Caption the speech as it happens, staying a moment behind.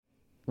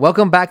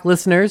Welcome back,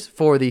 listeners,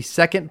 for the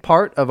second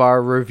part of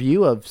our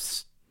review of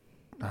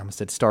I almost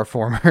said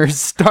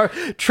Transformers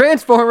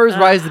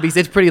Rise of the Beast.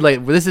 It's pretty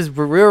late.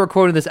 We're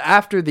recording this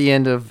after the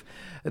end of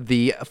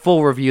the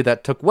full review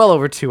that took well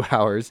over 2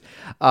 hours.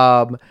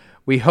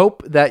 We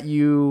hope that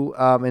you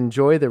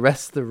enjoy the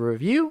rest of the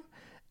review.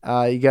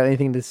 You got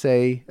anything to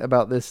say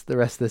about the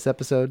rest of this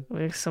episode?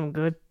 We have some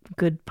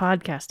good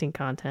podcasting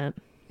content.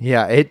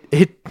 Yeah,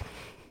 it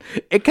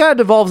kind of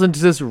devolves into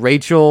this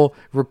Rachel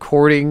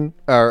recording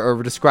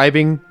or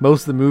describing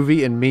most of the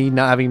movie and me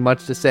not having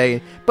much to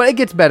say, but it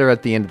gets better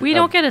at the end. We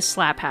don't get as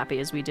slap happy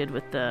as we did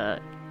with the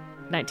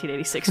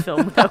 1986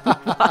 film that we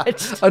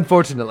watched.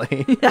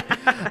 Unfortunately.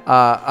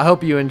 I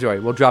hope you enjoy.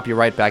 We'll drop you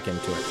right back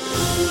into it.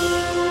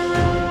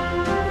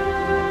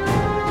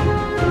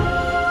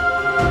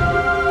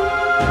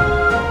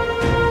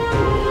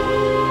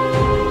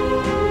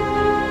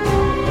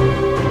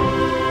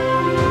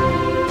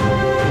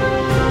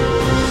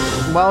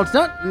 While it's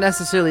not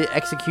necessarily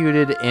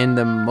executed in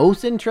the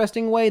most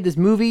interesting way, this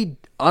movie,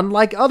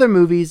 unlike other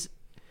movies,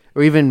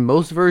 or even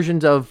most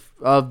versions of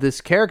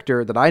this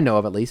character that I know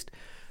of at least,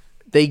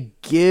 they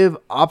give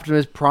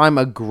Optimus Prime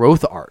a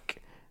growth arc.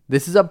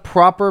 This is a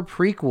proper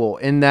prequel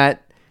in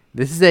that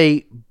this is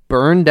a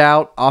burned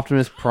out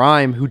Optimus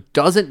Prime who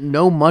doesn't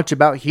know much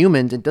about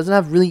humans and doesn't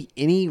have really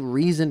any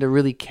reason to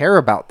really care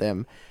about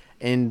them.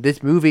 In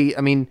this movie,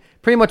 I mean,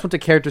 pretty much once a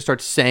character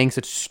starts saying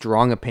such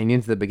strong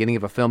opinions at the beginning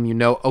of a film, you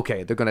know,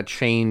 okay, they're going to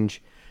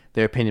change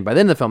their opinion by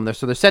the end of the film.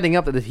 So they're setting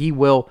up that this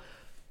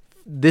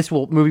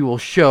movie will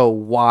show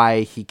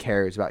why he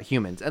cares about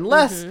humans.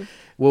 Unless,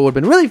 what would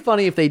have been really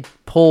funny if they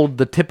pulled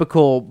the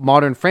typical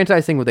modern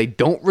franchise thing where they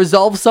don't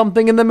resolve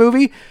something in the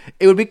movie.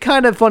 It would be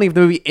kind of funny if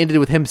the movie ended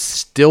with him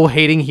still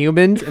hating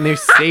humans and they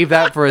saved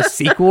that for a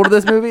sequel to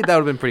this movie. That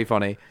would have been pretty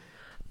funny.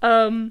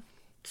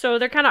 So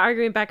they're kind of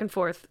arguing back and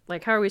forth,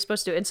 like, how are we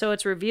supposed to? And so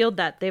it's revealed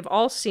that they've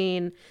all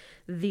seen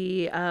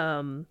the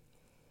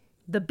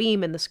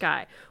beam in the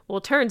sky. Well,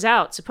 it turns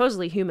out,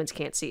 supposedly humans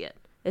can't see it.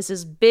 It's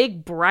this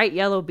big, bright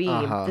yellow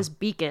beam, this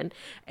beacon,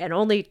 and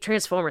only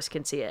Transformers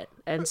can see it.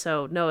 And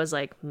so Noah's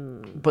like,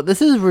 But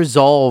this is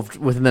resolved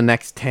within the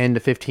next 10 to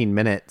 15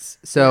 minutes.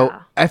 So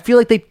yeah. I feel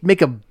like they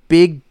make a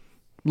big,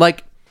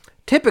 like,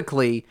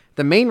 typically,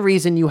 the main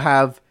reason you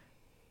have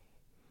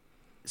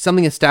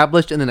something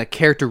established and then a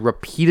character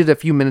repeated a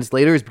few minutes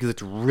later is because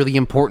it's really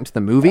important to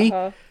the movie.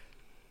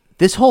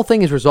 This whole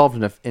thing is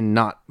resolved in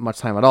not much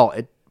time at all.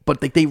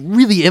 But they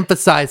really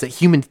emphasize that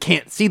humans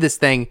can't see this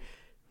thing.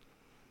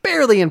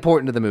 Barely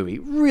important to the movie.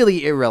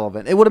 Really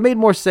irrelevant. It would have made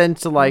more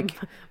sense to, like...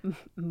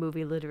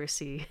 movie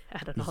literacy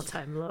at an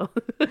all-time low.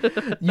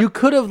 You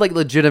could have, like,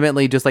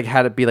 legitimately just, like,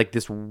 had it be, like,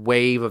 this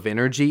wave of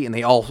energy, and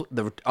the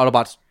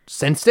Autobots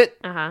sensed it,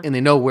 and they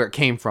know where it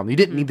came from. You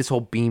didn't need this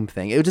whole beam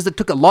thing. It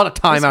took a lot of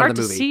time out of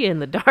the movie. It's hard to see in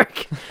the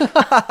dark.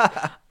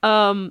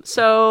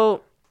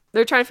 So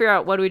they're trying to figure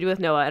out what do we do with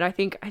Noah, and I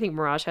think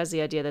Mirage has the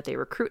idea that they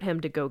recruit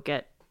him to go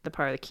get the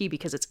part of the key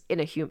because it's in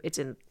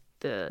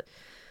the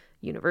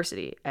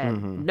university,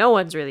 and no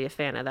one's really a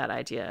fan of that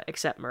idea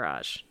except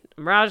Mirage.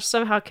 Mirage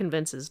somehow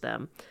convinces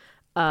them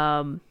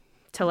to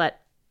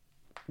let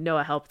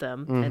Noah help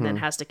them, and then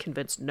has to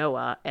convince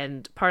Noah.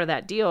 And part of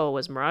that deal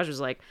was Mirage was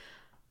like,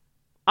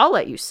 I'll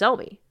let you sell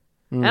me,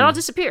 and I'll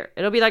disappear.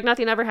 It'll be like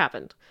nothing ever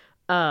happened.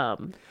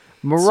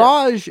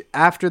 Mirage,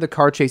 after the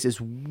car chase, is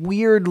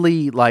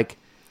weirdly like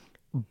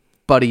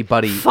buddy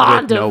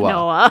fond with of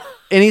Noah.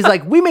 And he's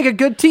like, we make a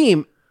good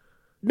team.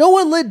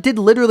 Noah did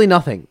literally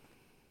nothing.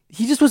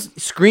 He just was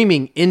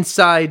screaming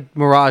inside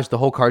Mirage the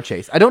whole car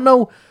chase. I don't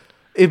know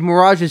if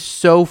Mirage is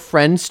so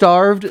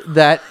friend-starved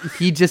that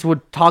he just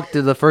would talk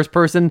to the first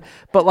person,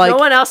 but like... No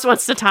one else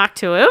wants to talk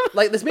to him.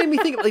 Like, this made me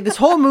think... Like, this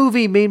whole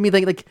movie made me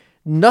think, like,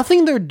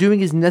 nothing they're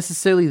doing is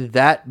necessarily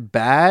that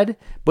bad,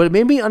 but it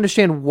made me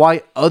understand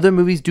why other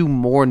movies do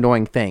more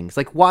annoying things.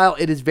 Like, while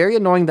it is very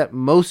annoying that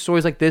most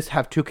stories like this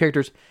have two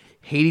characters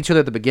hate each other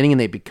at the beginning and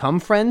they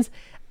become friends,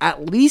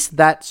 at least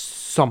that's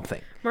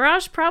something.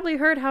 Mirage probably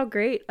heard how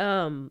great,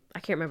 I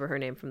can't remember her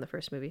name from the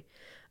first movie.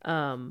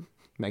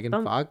 Megan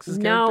Fox's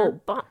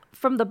character? No,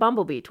 from the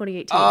Bumblebee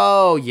 2018.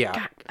 Oh,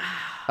 yeah.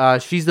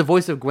 She's the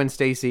voice of Gwen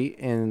Stacy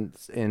in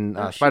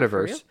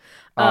Spider-Verse.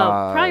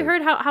 Probably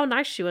heard how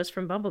nice she was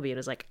from Bumblebee and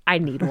was like, I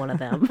need one of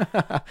them.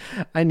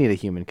 I need a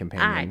human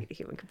companion. I need a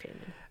human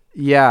companion.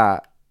 Yeah.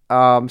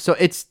 So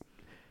it's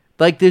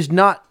like there's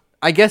not...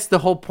 I guess the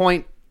whole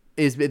point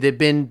is that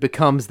Ben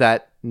becomes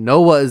that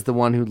Noah is the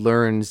one who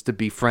learns to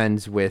be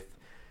friends with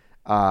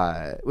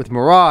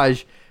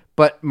Mirage,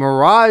 but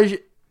Mirage,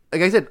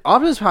 like I said,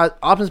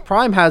 Optimus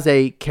Prime has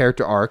a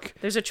character arc.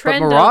 There's a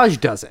trend, but Mirage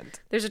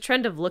doesn't. There's a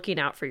trend of looking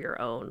out for your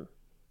own.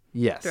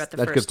 Yes, throughout the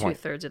that's first a good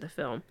point. 2/3 of the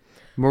film.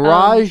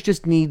 Mirage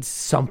just needs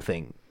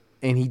something,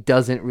 and he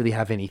doesn't really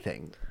have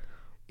anything.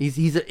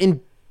 He's a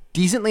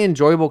decently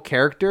enjoyable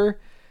character.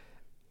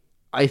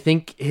 I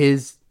think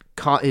his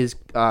pop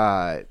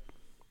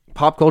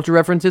culture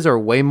references are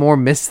way more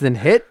miss than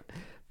hit.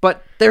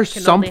 But there's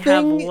something. You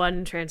can only have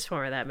one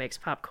Transformer that makes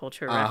pop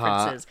culture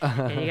references.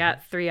 And you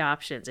got 3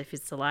 options. If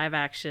it's the live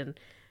action,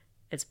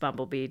 it's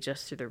Bumblebee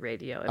just through the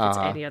radio. If it's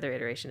any other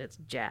iteration, it's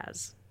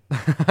Jazz.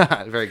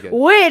 Very good.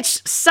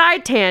 Which,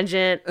 side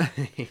tangent,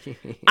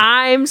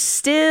 I'm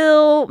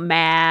still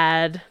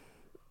mad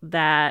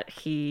that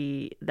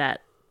they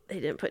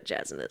didn't put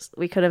Jazz in this.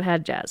 We could have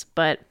had Jazz,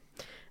 but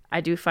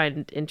I do find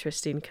it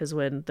interesting because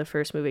when the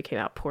first movie came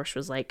out, Porsche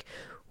was like,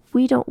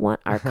 we don't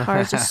want our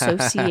cars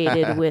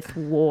associated with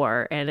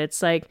war. And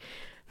it's like,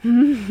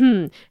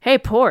 hey,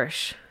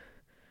 Porsche,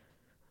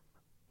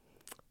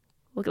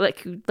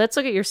 let's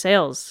look at your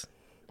sales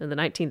in the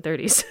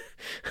 1930s.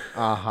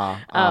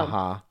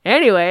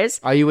 Anyways.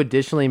 Are you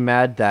additionally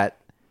mad that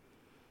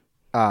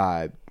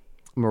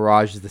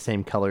Mirage is the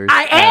same colors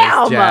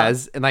as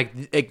Jazz? And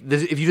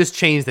if you just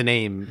change the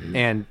name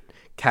and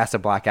cast a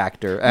black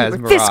actor as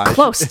Mirage. This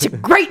close to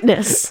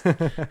greatness.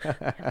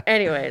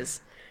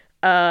 Anyways.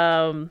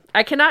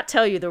 I cannot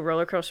tell you the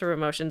roller coaster of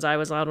emotions I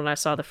was on when I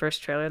saw the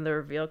first trailer and the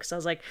reveal, because I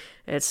was like,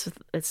 it's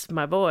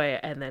my boy,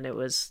 and then it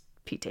was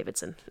Pete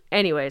Davidson.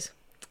 Anyways,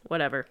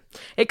 whatever.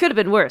 It could have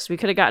been worse. We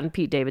could have gotten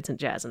Pete Davidson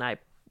Jazz, and I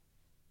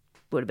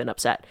would have been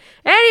upset.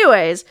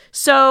 Anyways,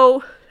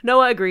 so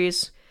Noah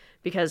agrees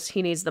because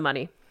he needs the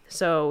money.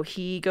 So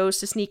he goes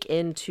to sneak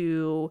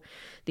into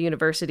the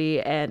university,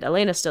 and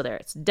Elena's still there.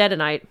 It's dead of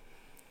night.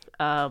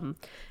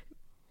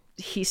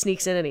 He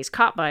sneaks in, and he's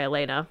caught by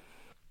Elena.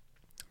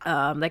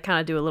 They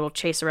kind of do a little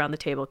chase around the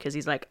table because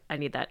he's like, I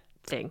need that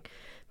thing,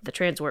 the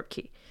transwarp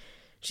key.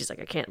 She's like,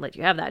 I can't let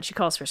you have that. She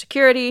calls for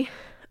security.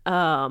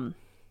 And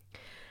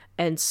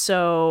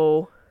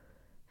so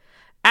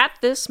at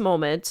this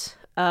moment,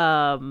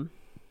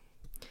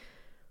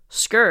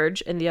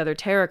 Scourge and the other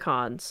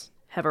Terracons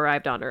have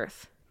arrived on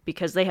Earth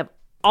because they have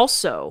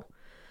also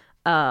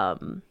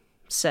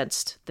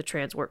sensed the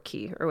transwarp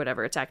key or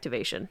whatever, its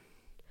activation.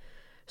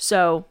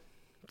 So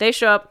they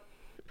show up.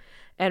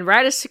 And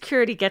right as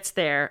security gets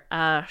there,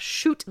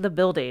 shoot the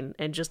building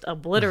and just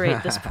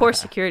obliterate this poor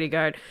security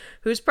guard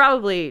who's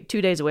probably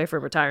 2 days away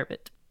from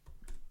retirement.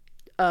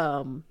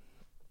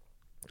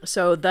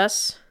 So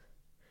thus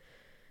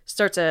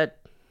starts a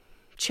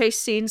chase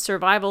scene,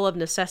 survival of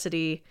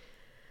necessity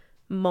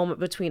moment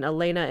between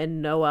Elena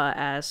and Noah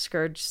as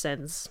Scourge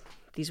sends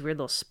these weird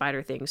little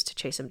spider things to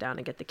chase him down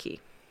and get the key.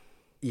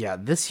 Yeah,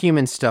 this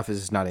human stuff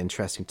is not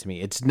interesting to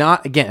me. It's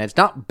not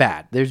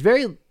bad. There's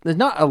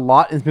not a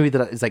lot in this movie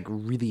that is like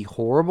really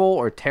horrible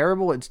or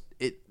terrible.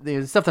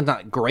 There's stuff that's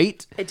not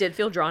great. It did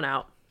feel drawn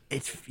out.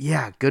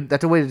 Good.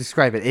 That's a way to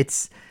describe it.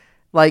 It's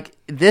like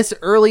this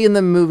early in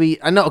the movie.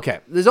 I know.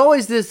 Okay, there's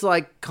always this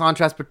like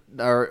contrast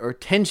or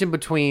tension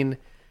between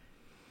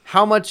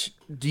how much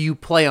do you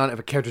play on if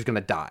a character's going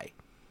to die.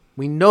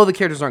 We know the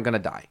characters aren't going to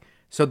die,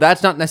 so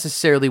that's not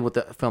necessarily what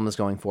the film is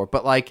going for.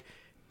 But like,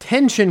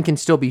 tension can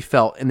still be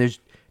felt, and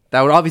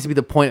that would obviously be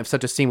the point of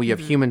such a scene where you have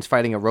humans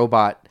fighting a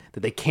robot that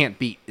they can't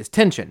beat is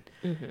tension.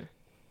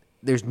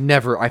 There's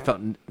never, I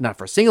felt not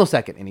for a single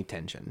second, any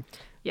tension.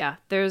 Yeah,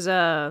 there's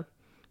a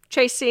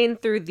chase scene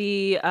through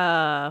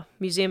the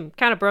museum.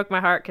 Kind of broke my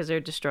heart because they're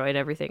destroying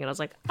everything, and I was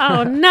like,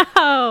 oh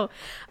no.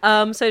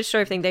 So they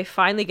destroy everything. They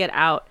finally get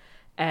out,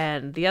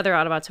 and the other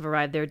Autobots have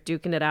arrived. They're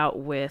duking it out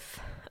with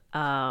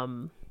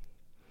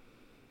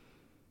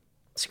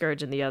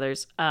Scourge and the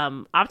others.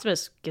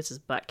 Optimus gets his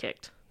butt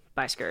kicked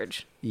by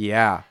Scourge.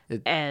 Yeah.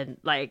 And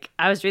like,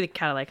 I was really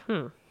kind of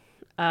like,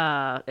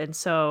 and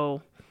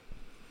so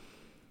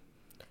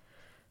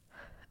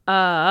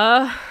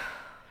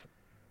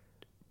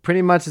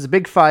pretty much it's a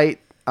big fight.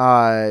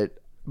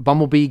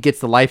 Bumblebee gets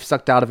the life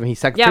sucked out of him. He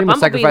pretty much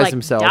sacrificed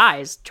himself.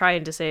 Dies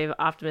trying to save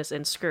Optimus,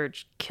 and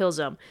Scourge kills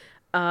him.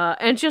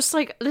 And just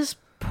like this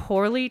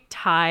poorly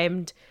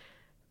timed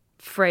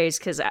phrase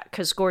because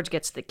Scourge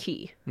gets the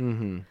key.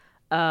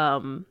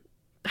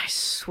 I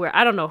swear,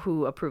 I don't know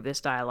who approved this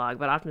dialogue,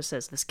 but Optimus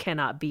says, "This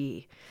cannot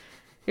be."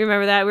 You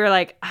remember that? We were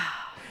like,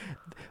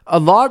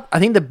 I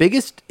think the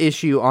biggest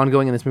issue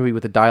ongoing in this movie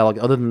with the dialogue,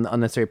 other than the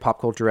unnecessary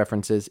pop culture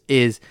references,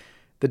 is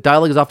the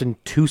dialogue is often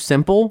too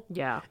simple.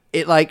 Yeah.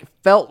 It like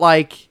felt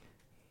like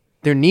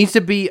there needs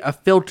to be a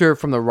filter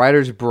from the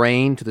writer's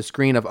brain to the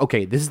screen of,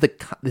 okay, this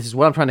is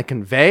what I'm trying to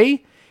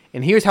convey,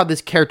 and here's how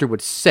this character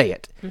would say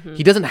it.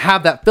 He doesn't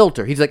have that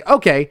filter. He's like,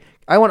 okay,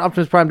 I want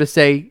Optimus Prime to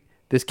say,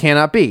 "This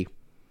cannot be.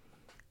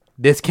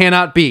 This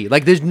cannot be."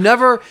 Like, there's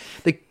never...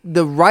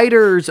 The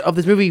writers of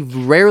this movie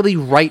rarely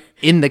write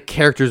in the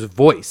character's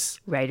voice.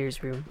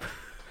 Writer's room.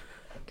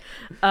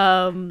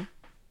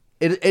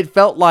 It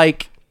felt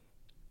like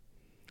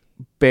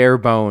bare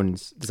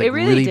bones. Just like it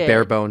really did.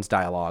 Bare bones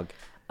dialogue.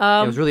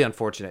 It was really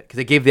unfortunate because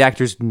it gave the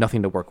actors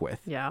nothing to work with.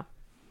 Yeah.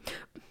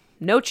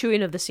 No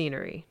chewing of the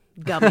scenery.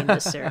 Gumming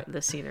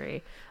the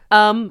scenery.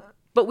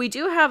 But we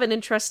do have an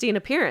interesting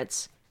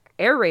appearance.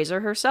 Air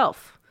Razor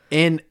herself.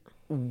 In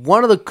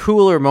one of the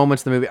cooler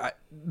moments in the movie,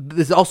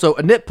 this is also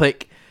a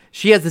nitpick,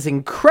 she has this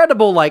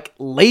incredible like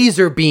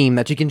laser beam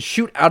that she can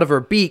shoot out of her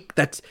beak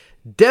that's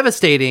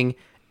devastating,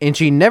 and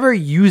she never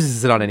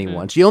uses it on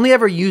anyone. She only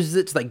ever uses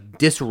it to like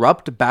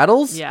disrupt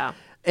battles. Yeah.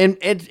 And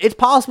it's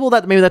possible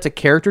that maybe that's a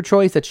character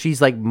choice, that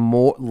she's like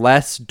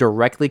less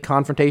directly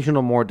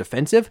confrontational, more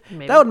defensive.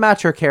 Maybe. That would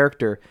match her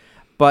character.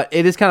 But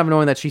it is kind of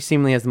annoying that she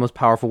seemingly has the most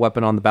powerful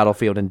weapon on the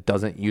battlefield and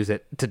doesn't use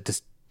it to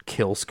just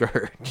kill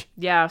Scourge.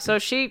 Yeah, so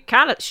she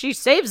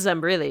saves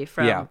them really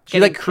from She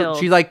killed.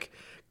 she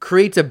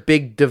creates a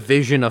big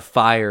division of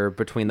fire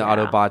between the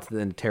Autobots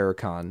and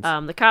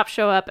Terracons. The cops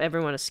show up,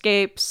 everyone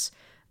escapes.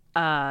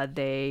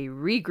 They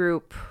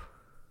regroup.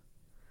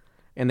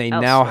 And they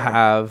now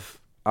have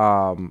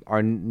our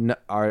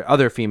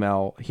other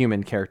female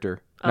human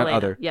character.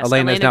 Elena. Yes,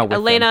 Elena is now with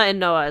Elena them. and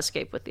Noah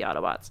escape with the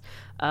Autobots.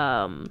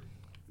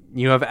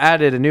 You have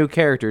added a new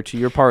character to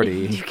your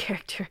party. New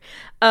character.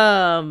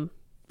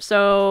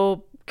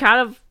 So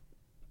kind of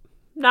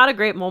not a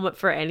great moment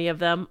for any of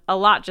them. A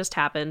lot just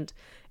happened.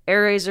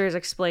 Airazor is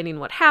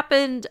explaining what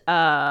happened.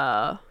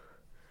 And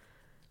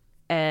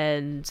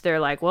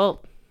they're like,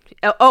 well,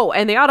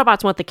 and the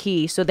Autobots want the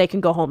key so they can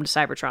go home to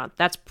Cybertron.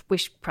 We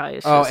should probably.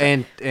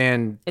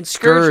 And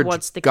Scourge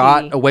wants the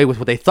got key. away with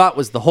what they thought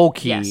was the whole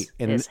key.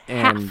 Yes,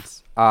 and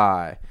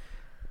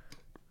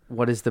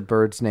what is the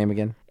bird's name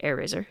again?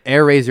 Airazor.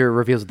 Airazor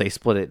reveals that they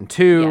split it in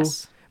two.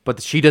 Yes. But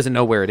she doesn't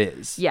know where it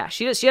is. Yeah,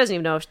 she doesn't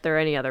even know if there are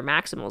any other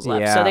Maximals left.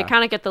 Yeah. So they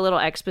kind of get the little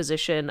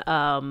exposition.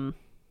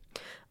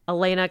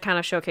 Elena kind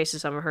of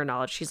showcases some of her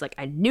knowledge. She's like,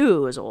 I knew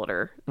it was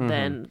older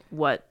than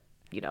what,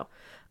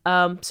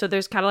 So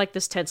there's kind of like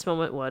this tense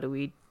moment. What do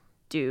we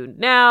do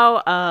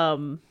now?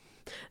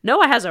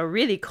 Noah has a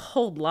really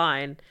cold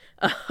line.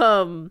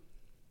 I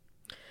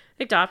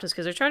think to Optimus,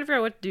 because they're trying to figure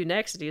out what to do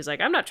next. And he's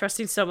like, I'm not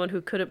trusting someone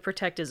who couldn't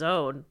protect his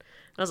own. And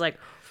I was like,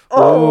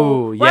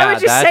 why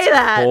would you say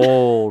that?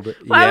 Bold.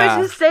 Why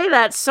would you say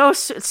that?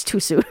 It's too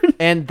soon.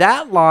 And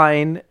that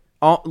line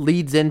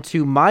leads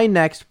into my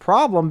next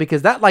problem,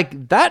 because that,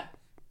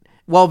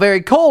 while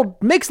very cold,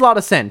 makes a lot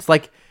of sense.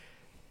 Like,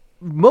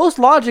 most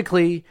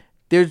logically,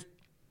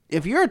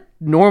 if you're a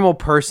normal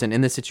person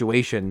in this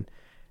situation,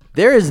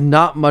 there is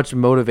not much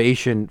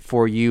motivation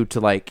for you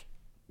to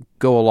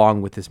go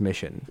along with this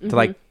mission,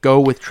 to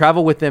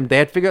travel with them. They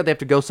had figured out they have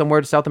to go somewhere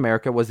to South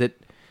America. Was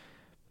it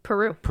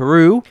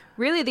Peru?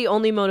 Really, the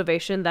only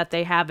motivation that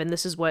they have, and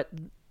this is what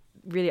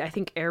really I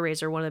think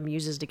Airazor, one of them,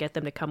 uses to get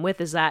them to come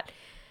with, is that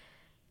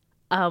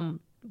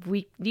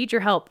we need your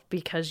help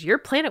because your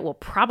planet will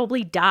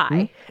probably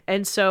die.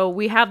 And so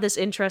we have this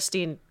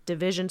interesting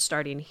division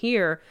starting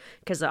here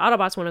because the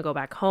Autobots want to go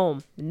back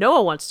home.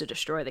 Noah wants to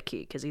destroy the key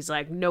because he's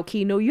like, no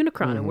key, no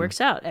Unicron. It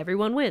works out.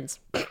 Everyone wins.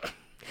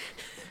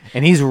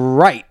 And he's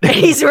right.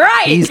 He's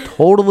right. He's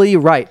totally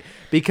right.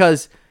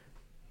 Because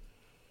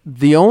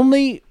the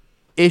only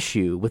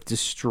issue with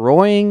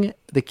destroying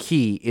the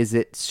key is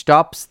it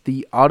stops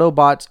the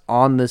Autobots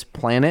on this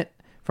planet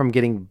from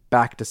getting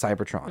back to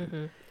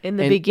Cybertron. In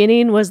the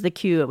beginning was the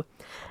cube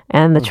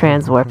and the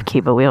transwarp key,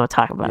 but we don't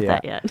talk about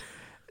that yet.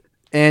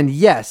 And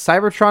yes,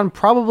 Cybertron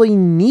probably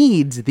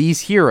needs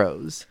these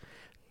heroes,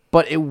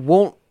 but it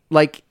won't,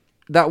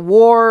 that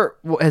war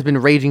has been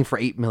raging for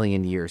 8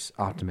 million years,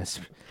 Optimus.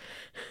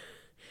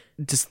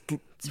 It's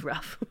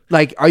rough.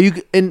 Are you,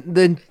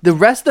 and the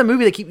rest of the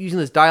movie, they keep using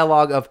this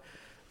dialogue of,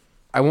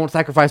 I won't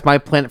sacrifice my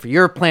planet for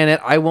your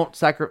planet. I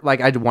won't I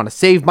want to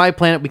save my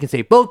planet. We can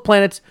save both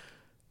planets.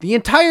 The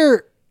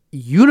entire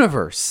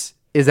universe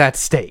is at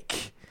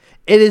stake.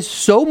 It is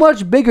so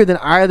much bigger than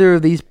either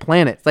of these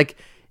planets.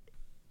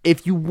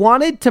 If you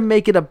wanted to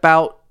make it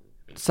about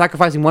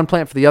sacrificing one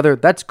planet for the other,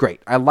 that's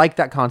great. I like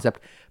that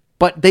concept.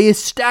 But they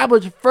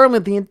established firmly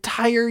that the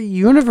entire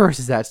universe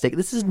is at stake.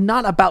 This is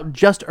not about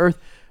just Earth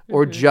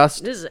or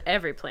just... This is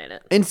every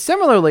planet. And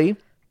similarly,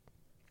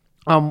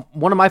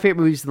 one of my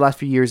favorite movies of the last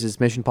few years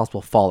is Mission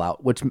Impossible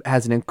Fallout, which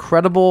has an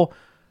incredible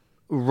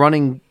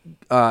running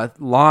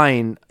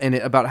line in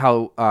it about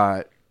how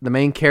the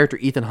main character,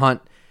 Ethan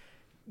Hunt,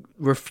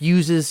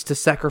 refuses to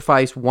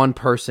sacrifice one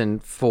person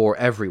for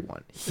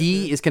everyone.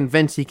 He is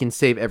convinced he can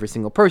save every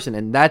single person,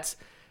 and that's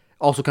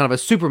also kind of a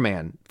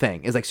Superman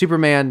thing. It's like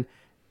Superman,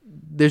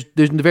 there's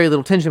very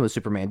little tension with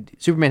Superman.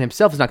 Superman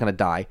himself is not going to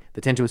die.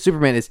 The tension with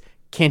Superman is,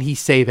 can he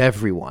save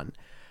everyone?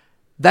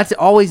 That's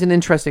always an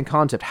interesting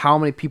concept. How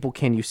many people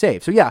can you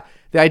save? So yeah,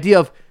 the idea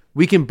of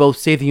we can both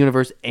save the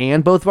universe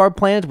and both of our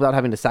planets without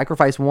having to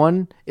sacrifice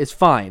one is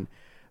fine.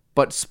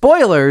 But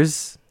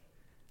spoilers,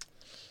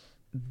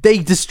 they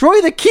destroy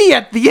the key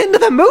at the end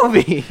of the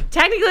movie.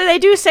 Technically, they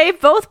do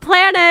save both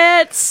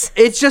planets.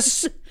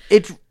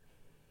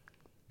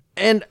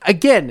 And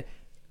again,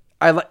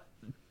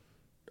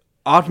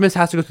 Optimus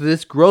has to go through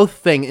this growth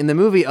thing in the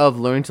movie of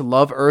learning to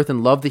love Earth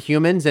and love the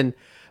humans,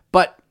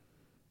 but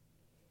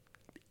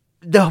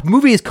the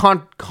movie is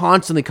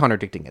constantly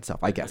contradicting itself,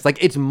 I guess.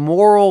 Its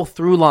moral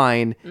through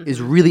line is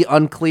really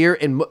unclear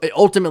and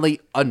ultimately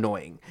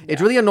annoying. Yeah.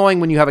 It's really annoying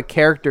when you have a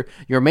character,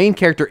 your main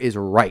character is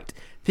right.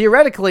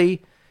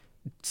 Theoretically,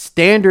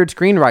 standard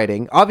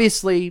screenwriting.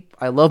 Obviously,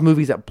 I love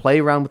movies that play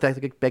around with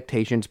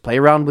expectations, play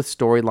around with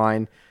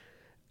storyline.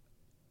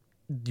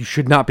 You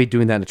should not be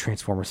doing that in a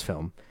Transformers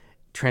film.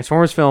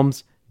 Transformers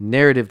films,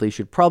 narratively,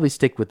 should probably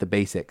stick with the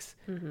basics.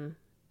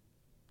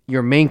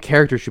 Your main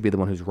character should be the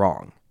one who's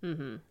wrong.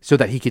 So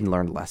that he can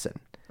learn a lesson.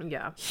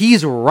 Yeah.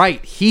 He's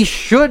right. He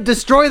should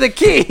destroy the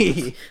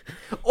key.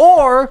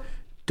 Or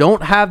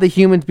Don't have the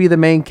humans be the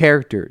main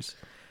characters.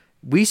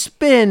 We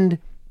spend,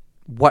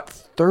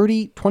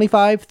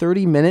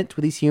 30 minutes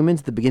with these humans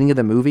at the beginning of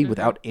the movie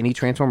without any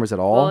Transformers at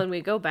all? Well, and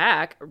we go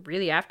back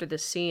really after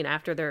this scene,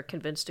 after they're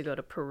convinced to go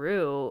to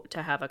Peru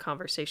to have a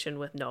conversation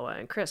with Noah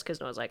and Chris, because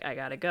Noah's like, I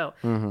gotta go.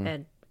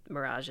 And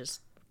Mirage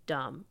is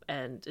dumb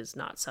and is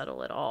not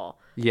subtle at all.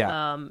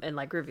 Yeah. And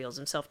like reveals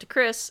himself to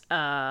Chris.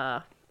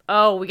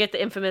 We get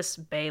the infamous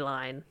Bay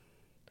line.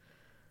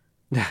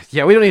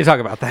 Yeah, we don't need to talk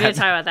about that. We didn't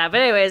talk about that.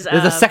 But anyways.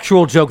 There's a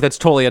sexual joke that's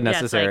totally yeah,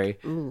 unnecessary.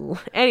 it's like, ooh.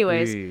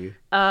 Anyways.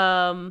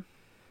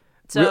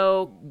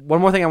 So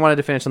one more thing I wanted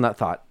to finish on that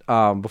thought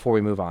before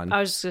we move on. I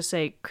was just going to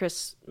say,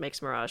 Chris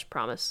makes Mirage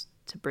promise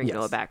to bring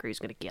Noah back or he's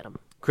going to get him.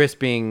 Chris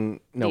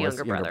being Noah's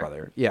younger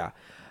brother. Yeah.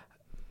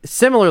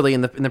 Similarly, in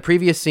the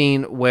previous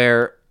scene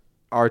where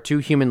our two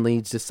human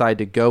leads decide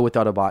to go with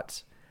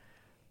Autobots,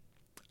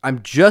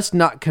 I'm just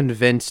not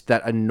convinced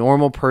that a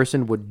normal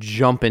person would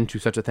jump into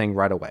such a thing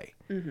right away.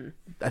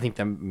 I think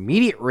the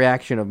immediate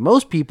reaction of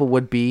most people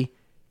would be,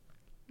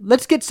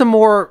 let's get some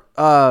more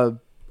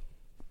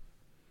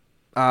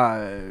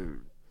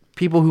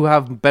people who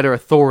have better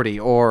authority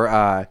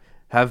or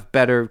have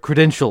better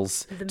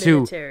credentials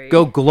to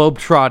go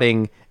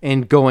globetrotting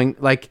and going,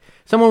 like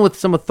someone with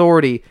some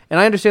authority.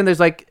 And I understand there's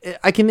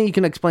you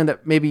can explain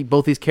that maybe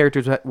both these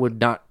characters would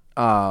not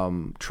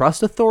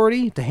trust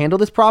authority to handle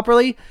this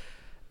properly.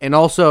 And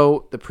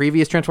also, the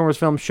previous Transformers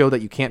films show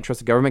that you can't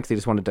trust the government because they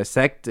just want to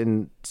dissect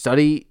and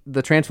study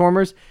the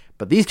Transformers.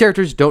 But these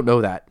characters don't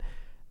know that.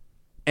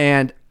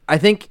 And I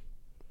think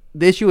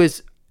the issue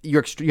is you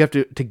have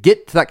to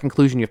get to that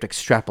conclusion, you have to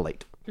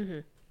extrapolate.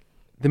 The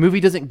movie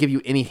doesn't give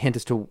you any hint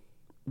as to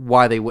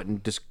why they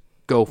wouldn't just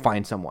go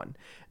find someone.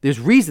 There's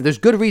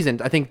good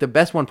reason. I think the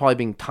best one probably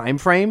being time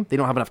frame. They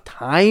don't have enough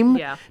time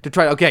to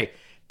try. Okay,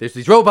 there's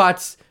these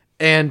robots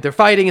and they're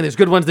fighting and there's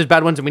good ones, there's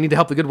bad ones, and we need to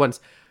help the good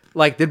ones.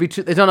 Like there's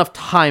not enough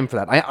time for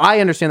that. I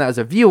understand that as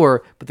a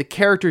viewer, but the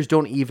characters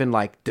don't even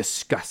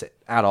discuss it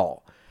at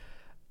all.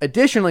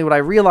 Additionally, what I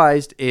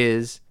realized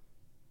is,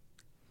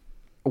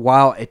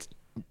 while it's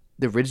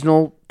the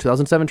original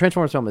 2007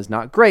 Transformers film is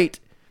not great,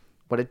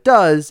 what it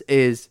does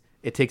is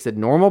it takes a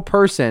normal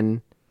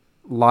person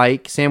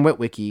like Sam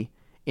Witwicky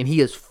and he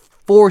is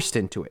forced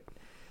into it.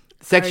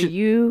 Are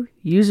you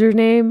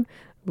username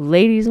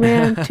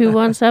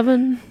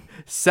ladiesman217?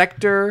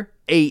 Sector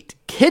 8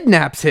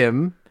 kidnaps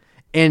him.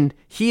 And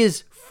he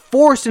is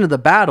forced into the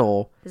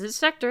battle. Is it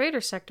Sector 8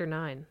 or Sector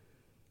 9?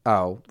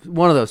 Oh,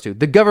 one of those two.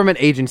 The government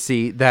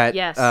agency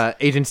that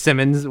Agent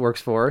Simmons works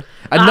for.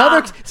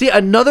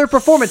 Another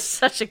performance.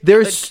 Such a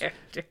good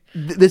character.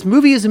 This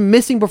movie is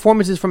missing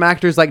performances from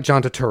actors like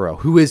John Turturro,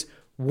 who is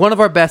one of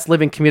our best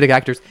living comedic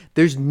actors.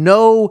 There's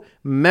no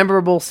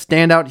memorable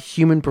standout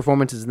human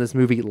performances in this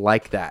movie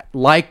like that.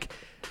 Like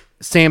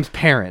Sam's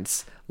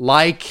parents.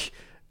 Like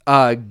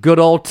good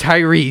old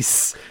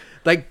Tyrese.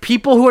 Like,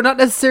 people who are not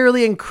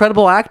necessarily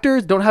incredible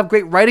actors, don't have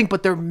great writing,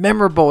 but they're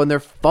memorable and they're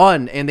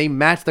fun and they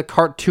match the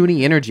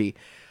cartoony energy.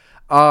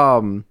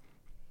 By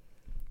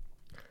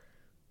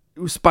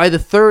the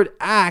third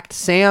act,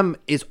 Sam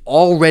is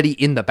already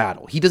in the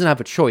battle. He doesn't have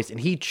a choice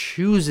and he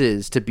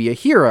chooses to be a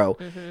hero.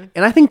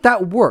 And I think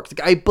that works.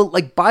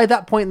 By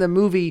that point in the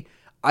movie,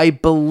 I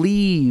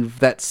believe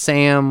that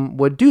Sam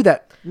would do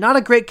that. Not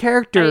a great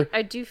character.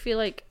 I do feel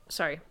like...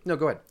 Sorry. No,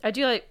 go ahead. I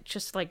do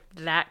just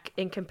that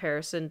in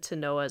comparison to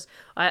Noah's.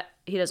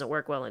 He doesn't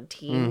work well in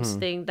teams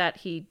thing that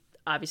he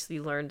obviously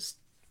learns,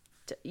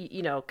 to,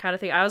 kind of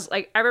thing. I was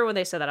like, I remember when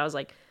they said that, I was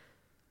like,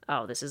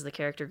 oh, this is the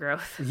character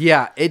growth.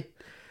 Yeah,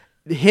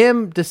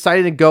 him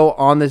deciding to go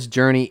on this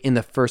journey in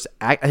the first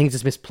act, I think it's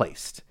just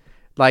misplaced.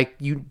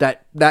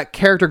 That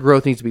character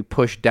growth needs to be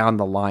pushed down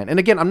the line. And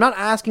again, I'm not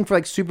asking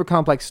for super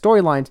complex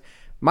storylines.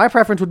 My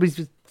preference would be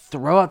to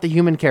throw out the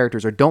human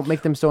characters or don't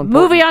make them so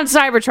important. Movie on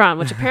Cybertron,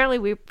 which apparently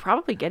we're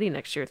probably getting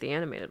next year at the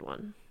animated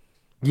one.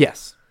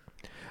 Yes.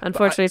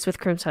 Unfortunately, it's with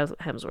Chris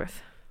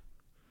Hemsworth.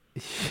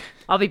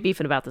 I'll be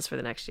beefing about this for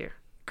the next year.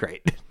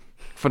 Great.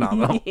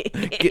 Phenomenal.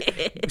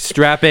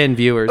 Strap in,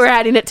 viewers. We're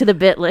adding it to the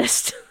bit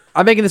list.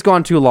 I'm making this go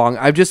on too long.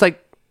 I'm just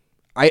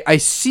I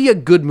see a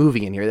good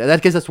movie in here. I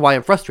guess that's why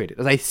I'm frustrated.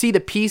 As I see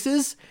the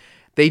pieces,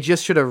 they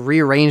just should have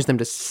rearranged them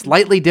just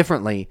slightly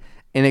differently,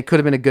 and it could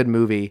have been a good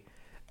movie.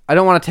 I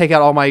don't want to take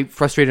out all my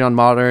frustration on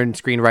modern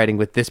screenwriting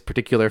with this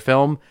particular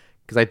film,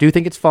 because I do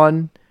think it's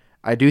fun.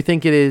 I do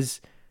think it is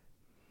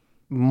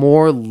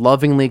more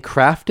lovingly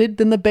crafted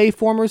than the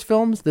Bayformers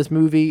films. This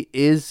movie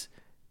is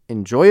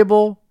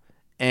enjoyable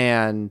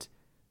and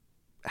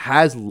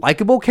has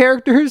likable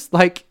characters.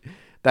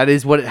 That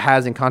is what it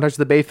has in contrast to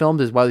the Bay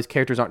films, is while these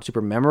characters aren't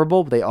super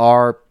memorable, they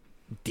are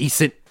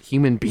decent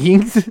human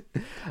beings.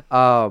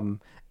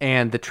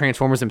 And the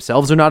Transformers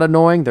themselves are not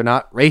annoying. They're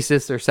not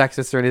racist or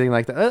sexist or anything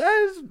like that.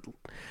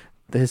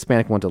 The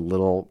Hispanic one's a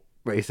little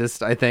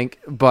racist, I think,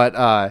 but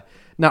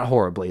not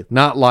horribly.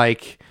 Not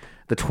like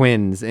the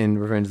twins in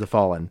Revenge of the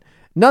Fallen.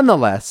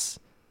 Nonetheless,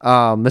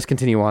 let's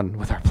continue on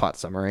with our plot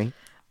summary.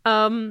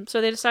 So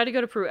they decide to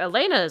go to Peru.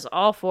 Elena is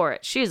all for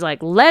it. She's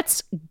like,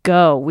 let's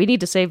go. We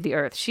need to save the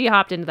Earth. She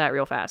hopped into that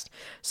real fast.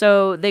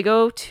 So they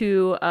go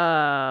to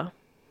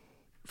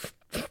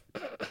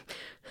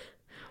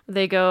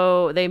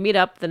they meet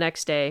up the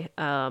next day.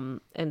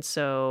 And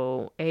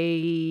so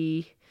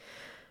a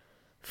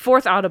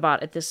fourth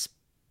Autobot at this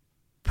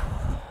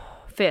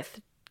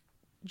fifth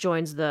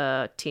joins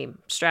the team,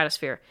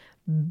 Stratosphere.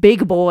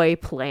 Big boy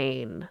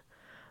plane.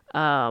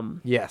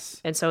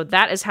 Yes. And so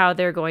that is how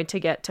they're going to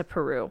get to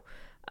Peru.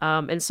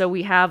 And so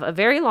we have a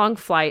very long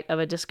flight of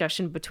a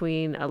discussion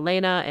between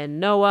Elena and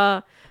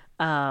Noah,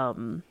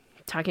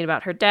 talking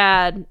about her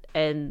dad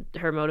and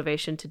her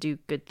motivation to do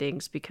good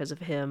things because of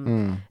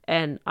him.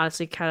 And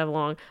honestly, kind of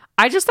long.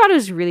 I just thought it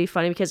was really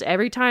funny because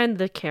every time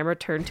the camera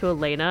turned to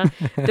Elena,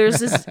 there's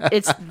this,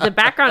 the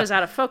background is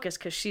out of focus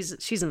because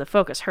she's in the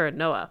focus, her and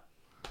Noah.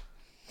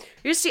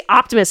 You just see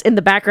Optimus in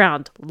the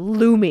background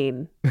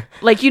looming.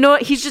 Like, you know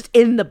what? He's just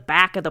in the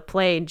back of the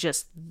plane,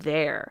 just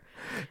there.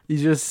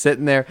 He's just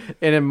sitting there.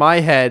 And in my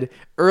head,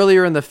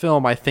 earlier in the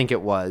film, I think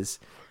it was.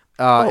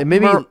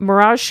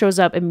 Mirage shows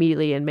up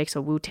immediately and makes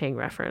a Wu-Tang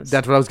reference.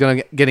 That's what I was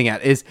getting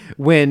at, is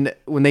when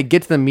they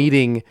get to the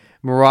meeting,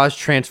 Mirage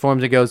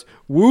transforms and goes,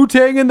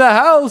 Wu-Tang in the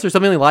house, or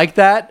something like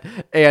that.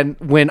 And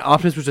when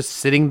Optimus was just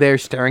sitting there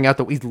staring out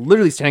he's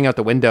literally staring out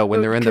the window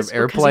when they're in the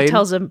airplane. He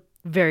tells him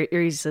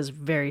he says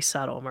very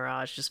subtle,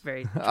 Mirage, just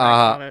very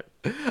on it.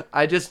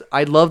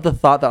 I love the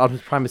thought that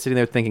Optimus Prime is sitting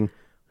there thinking,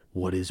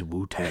 what is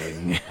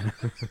Wu-Tang?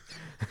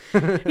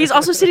 He's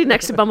also sitting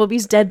next to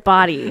Bumblebee's dead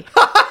body.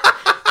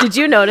 Did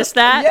you notice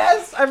that?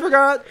 Yes, I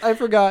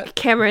forgot.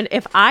 Cameron,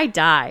 if I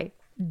die,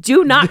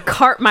 do not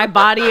cart my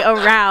body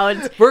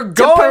around. We're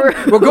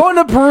going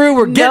to Peru.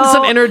 We're getting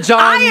some Energon.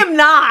 I am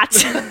not.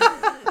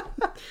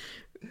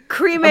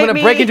 Cremate me. I'm going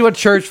to break into a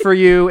church for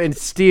you and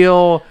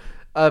steal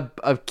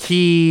a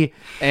key,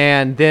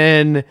 and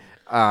then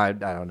I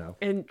don't know,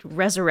 and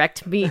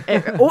resurrect me.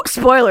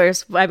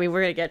 Spoilers. I mean,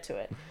 we're gonna get to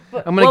it.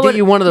 But I'm gonna get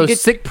you one of those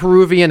sick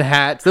Peruvian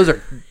hats.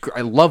 I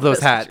love those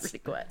hats. Really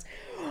cool.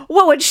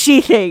 What would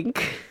she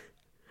think?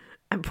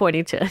 I'm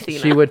pointing to Athena.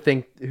 She would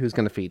think, who's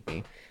gonna feed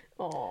me?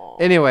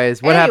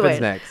 Anyways, what happens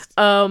next?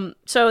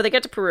 So they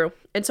get to Peru.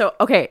 And so,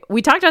 okay,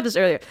 we talked about this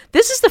earlier.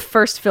 This is the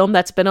first film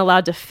that's been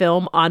allowed to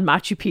film on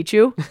Machu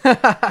Picchu.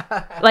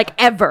 Like,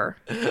 ever.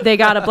 They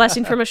got a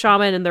blessing from a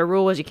shaman, and their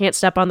rule was you can't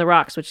step on the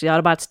rocks, which the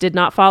Autobots did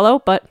not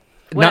follow, but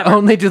whatever. Not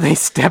only do they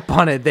step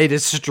on it, they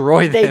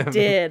destroy them. They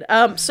did.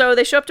 So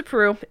they show up to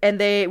Peru, and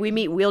we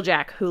meet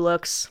Wheeljack, who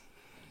looks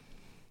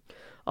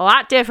a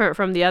lot different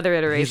from the other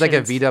iterations. He's like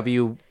a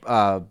VW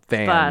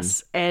van.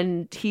 Bus,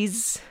 and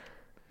he's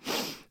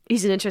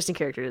an interesting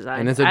character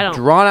design. And it's a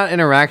drawn-out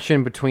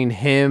interaction between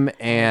him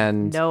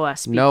and Noah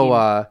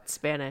speaking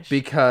Spanish.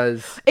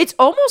 Because it's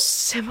almost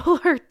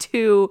similar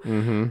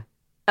to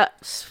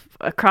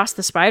Across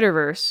the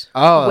Spider-Verse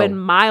when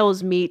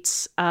Miles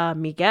meets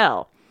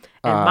Miguel.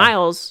 And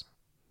Miles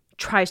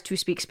tries to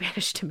speak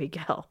Spanish to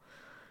Miguel.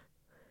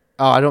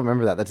 Oh, I don't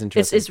remember that. That's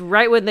interesting. It's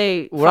right when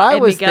they... What I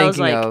was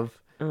thinking of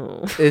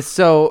is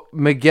so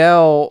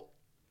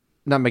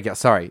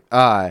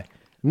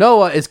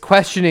Noah is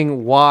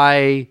questioning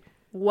why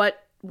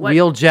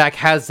Wheeljack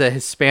has a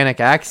Hispanic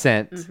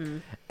accent,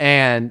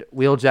 and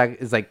Wheeljack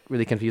is like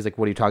really confused, like,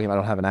 what are you talking about? I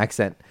don't have an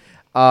accent.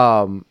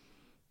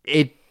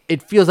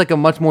 It feels like a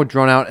much more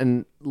drawn out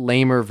and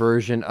lamer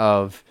version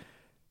of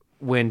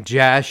when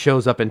Jazz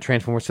shows up in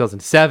Transformers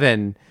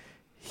 2007.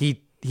 He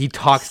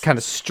talks kind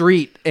of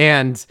street,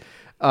 and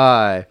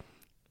Sam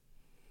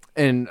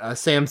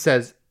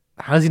says,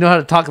 how does he know how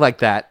to talk like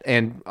that?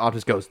 And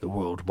Optimus goes, the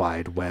World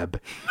Wide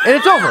Web. And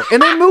it's over.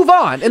 And they move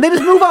on. And they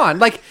just move on.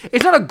 Like,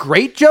 it's not a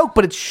great joke,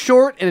 but it's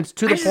short and it's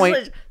to the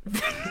point.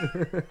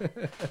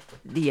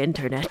 The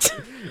internet.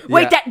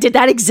 Wait, did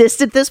that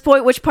exist at this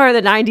point? Which part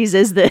of the 90s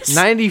is this?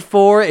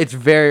 94, it's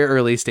very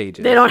early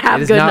stages. They don't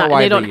have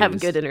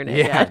good internet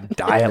yet.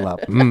 Dial up.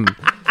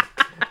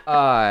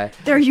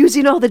 They're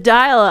using all the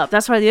dial-up.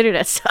 That's why the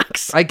internet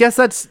sucks. I guess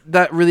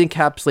that really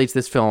encapsulates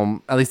this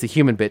film, at least the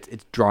human bit.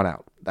 It's drawn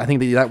out. I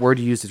think that word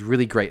you used is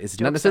really great. It's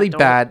not necessarily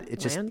bad.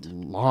 It's just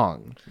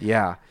long.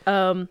 Yeah.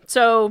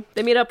 So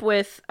they meet up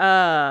with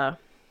Wheeljack,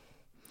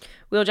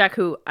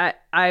 who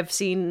I've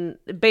seen.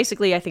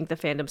 Basically, I think the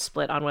fandom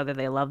split on whether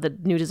they love the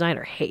new design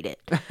or hate it.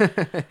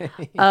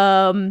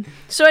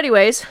 So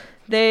anyways,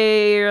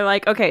 they're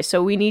like, okay,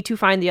 so we need to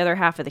find the other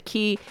half of the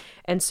key.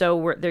 And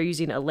so they're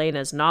using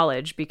Elena's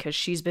knowledge because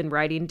she's been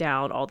writing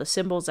down all the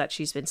symbols that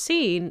she's been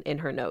seeing in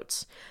her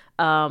notes.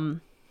 And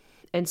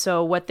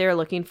so what they're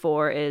looking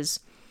for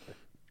is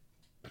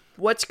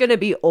what's going to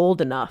be old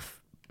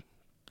enough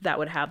that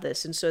would have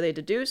this. And so they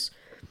deduce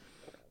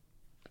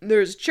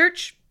there's a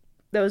church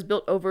that was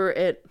built over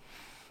at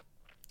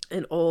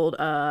an old,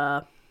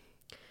 it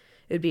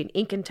would be an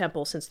Incan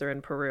temple since they're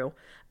in Peru.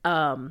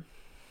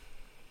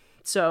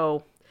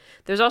 So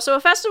there's also a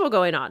festival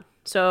going on.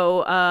 So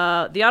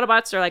the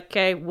Autobots are like,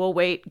 okay, we'll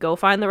wait. Go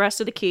find the rest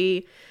of the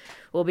key.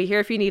 We'll be here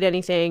if you need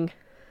anything.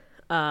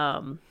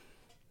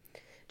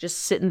 Just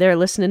sitting there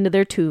listening to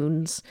their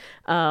tunes.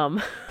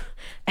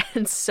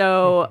 And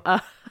so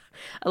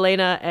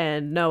Elena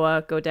and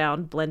Noah go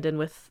down, blend in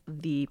with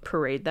the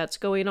parade that's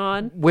going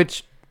on.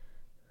 Which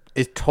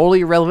is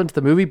totally irrelevant to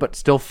the movie, but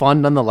still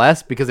fun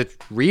nonetheless because it's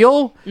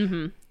real.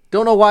 Mm-hmm.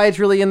 Don't know why it's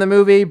really in the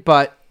movie,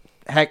 but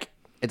heck,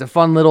 it's a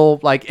fun little,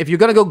 like, if you're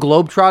going to go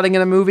globetrotting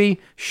in a movie,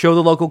 show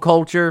the local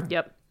culture.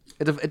 Yep.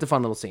 It's a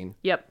fun little scene.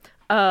 Yep.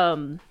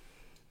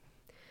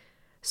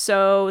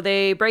 So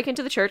they break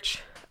into the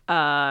church.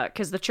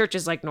 Because the church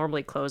is like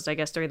normally closed, I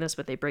guess, during this,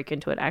 but they break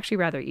into it actually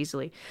rather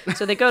easily.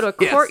 So they go to a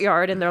Yes.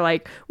 courtyard and they're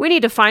like, we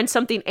need to find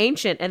something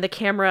ancient. And the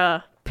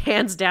camera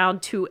pans down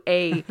to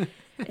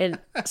in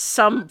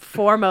some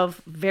form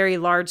of very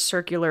large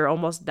circular,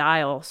 almost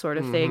dial sort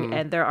of thing.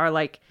 And there are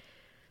like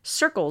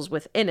circles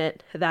within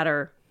it that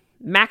are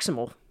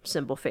maximal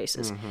symbol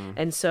faces.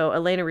 And so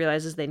Elena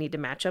realizes they need to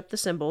match up the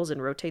symbols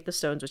and rotate the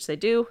stones, which they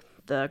do.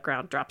 The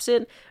ground drops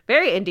in.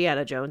 Very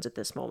Indiana Jones at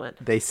this moment.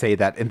 They say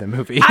that in the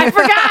movie. I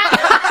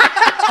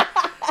forgot!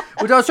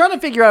 Which I was trying to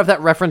figure out if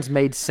that reference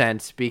made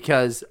sense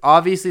because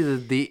obviously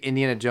the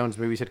Indiana Jones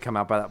movies had come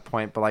out by that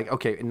point. But like,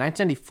 okay, in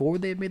 1994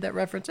 they had made that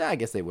reference? Yeah, I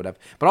guess they would have.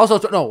 But also,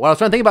 no, what I was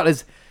trying to think about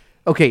is,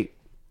 okay,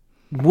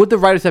 would the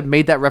writers have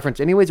made that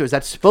reference anyways? Or is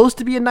that supposed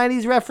to be a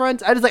 90s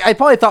reference? I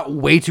probably thought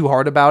way too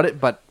hard about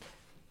it, but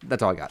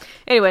that's all I got.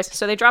 Anyways,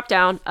 so they drop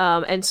down,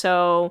 and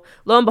so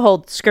lo and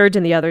behold, Scourge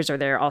and the others are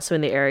there, also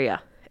in the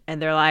area, and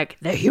they're like,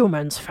 the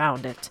humans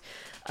found it.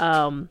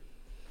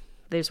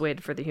 They just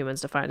waited for the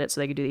humans to find it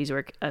so they could do the easy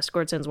work.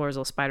 Scourge sends one of those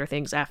little spider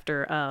things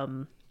after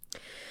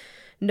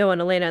Noah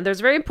and Elena. And there's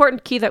a very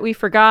important key that we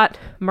forgot.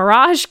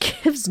 Mirage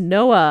gives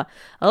Noah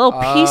a little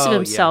piece of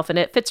himself, and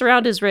it fits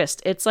around his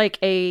wrist. It's like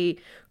a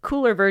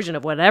cooler version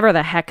of whatever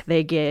the heck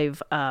they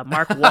gave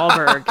Mark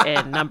Wahlberg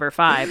in number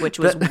 5, which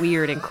was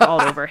weird and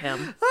crawled over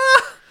him.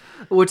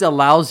 Which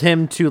allows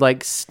him to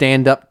like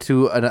stand up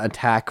to an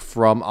attack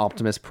from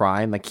Optimus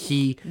Prime. Like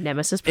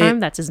Nemesis Prime,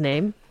 that's his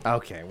name.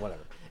 Okay,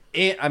 whatever.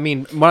 I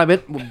mean, what I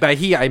meant by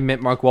I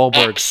meant Mark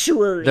Wahlberg.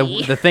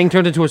 Actually, the thing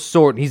turns into a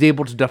sword, and he's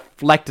able to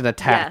deflect an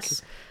attack.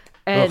 Yes.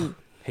 And ugh,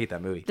 hate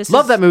that movie.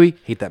 Love that movie.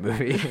 Hate that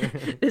movie.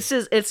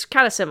 It's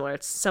kind of similar.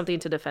 It's something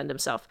to defend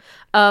himself.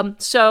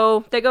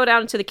 So they go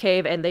down into the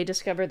cave and they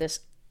discover this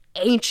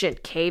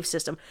ancient cave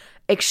system,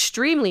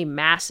 extremely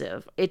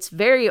massive. It's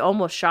very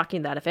almost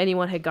shocking that if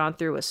anyone had gone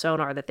through with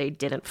sonar that they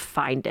didn't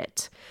find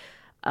it.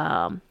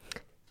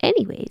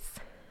 Anyways,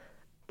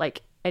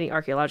 like any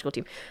archaeological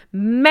team,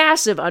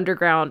 massive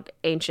underground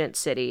ancient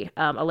city.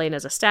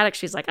 Elena's ecstatic.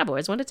 She's like, I've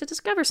always wanted to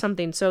discover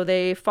something. So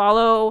they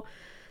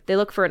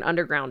look for an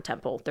underground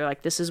temple. They're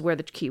like, this is where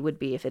the key would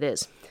be if it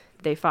is.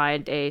 They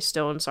find a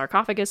stone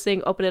sarcophagus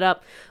thing, open it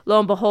up. Lo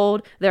and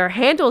behold, there are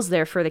handles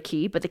there for the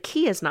key, but the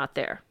key is not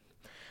there.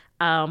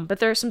 But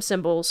there are some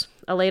symbols.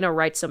 Elena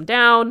writes them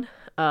down,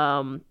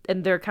 and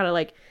they're kind of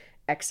like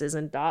X's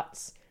and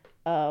dots.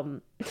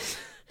 And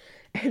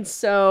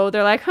so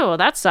they're like, oh,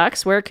 that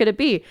sucks. Where could it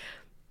be?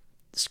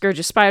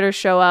 Scourge's spiders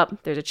show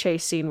up. There's a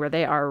chase scene where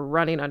they are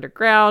running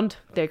underground.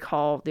 They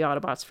call the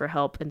Autobots for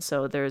help. And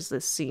so there's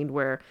this scene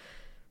where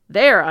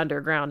they're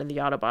underground and the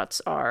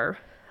Autobots are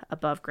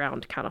above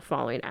ground, kind of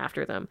following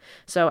after them.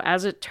 So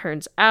as it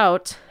turns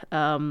out,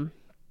 the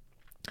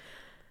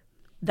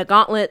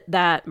gauntlet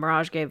that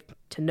Mirage gave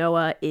to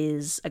Noah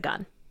is a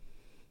gun.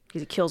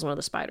 He kills one of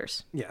the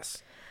spiders.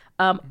 Yes.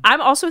 I'm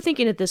also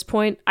thinking at this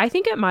point, I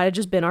think it might have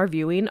just been our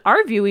viewing.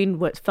 Our viewing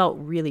what felt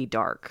really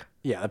dark.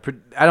 Yeah,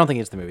 I don't think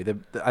it's the movie.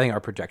 I think our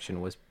projection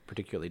was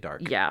particularly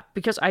dark. Yeah,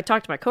 because I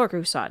talked to my coworker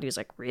who saw it, and he was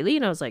like, really?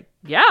 And I was like,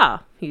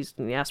 yeah. He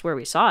asked where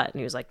we saw it, and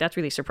he was like, that's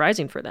really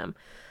surprising for them,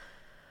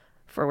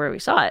 for where we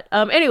saw it.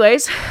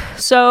 Anyways,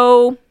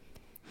 so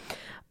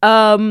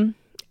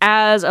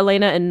as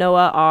Elena and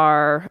Noah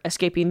are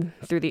escaping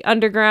through the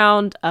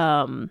underground,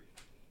 the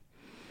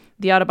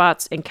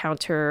Autobots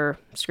encounter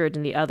Scourge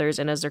and the others,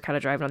 and as they're kind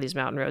of driving on these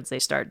mountain roads, they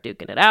start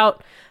duking it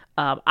out.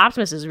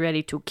 Optimus is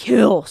ready to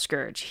kill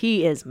Scourge.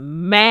 He is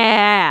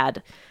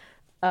mad.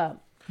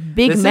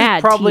 Big this mad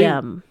is probably,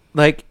 TM.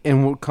 Like,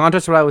 in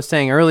contrast to what I was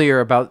saying earlier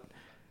about,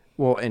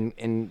 well,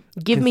 in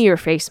Give me your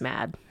face,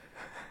 mad.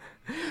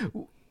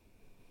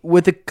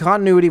 With the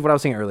continuity of what I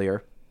was saying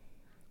earlier,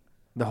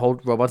 the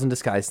whole robots in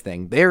disguise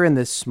thing, they're in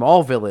this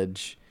small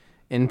village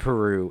in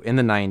Peru in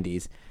the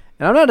 90s.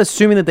 And I'm not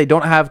assuming that they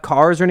don't have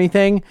cars or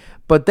anything,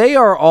 but they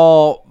are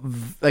all,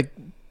 like,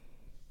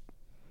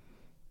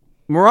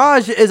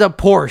 Mirage is a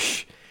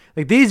Porsche.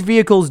 Like, these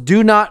vehicles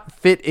do not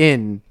fit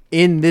in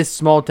this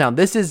small town.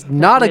 This is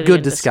not really a good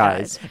in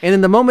disguise. disguise. And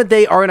in the moment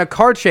they are in a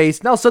car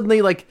chase, now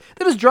suddenly, like,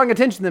 they're just drawing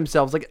attention to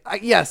themselves. Like,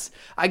 yes,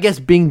 I guess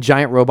being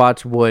giant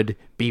robots would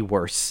be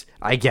worse,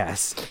 I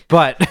guess.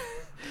 But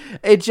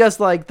it's just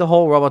like the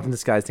whole robots in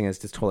disguise thing is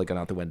just totally gone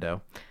out the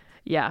window.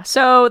 Yeah,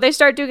 so they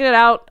start duking it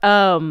out.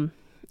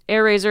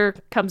 Air Razor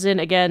comes in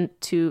again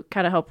to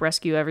kind of help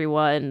rescue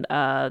everyone.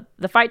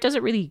 The fight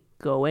doesn't really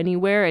go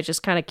anywhere. It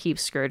just kind of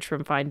keeps Scourge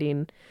from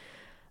finding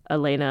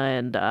Elena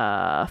and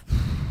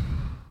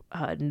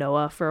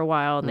Noah for a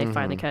while, and they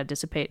finally kind of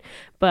dissipate.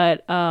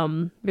 But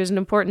there's an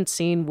important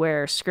scene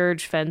where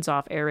Scourge fends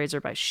off Air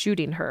Razor by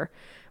shooting her,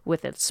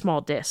 with a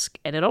small disc,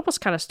 and it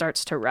almost kind of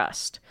starts to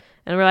rust.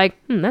 And we're like,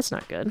 that's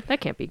not good.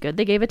 That can't be good.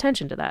 They gave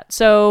attention to that.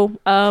 So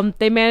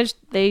they managed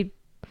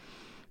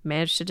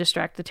to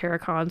distract the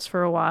Terracons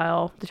for a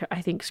while.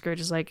 I think Scourge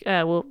is like,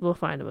 we'll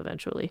find him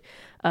eventually.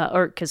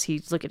 Or because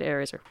he's looking at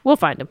Eraser. We'll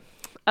find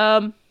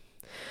him.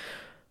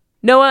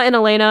 Noah and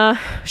Elena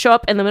show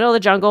up in the middle of the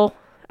jungle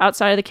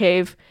outside of the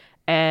cave,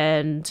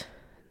 and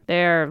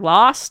they're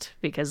lost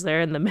because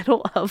they're in the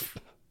middle of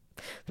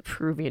the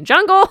Peruvian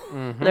jungle.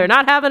 Mm-hmm. They're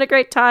not having a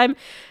great time.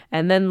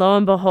 And then lo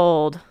and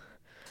behold,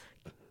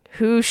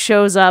 who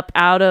shows up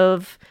out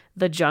of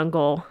the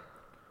jungle?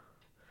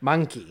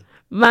 Monkey,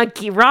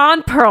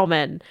 Ron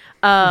Perlman.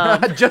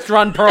 Just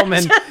Ron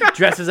Perlman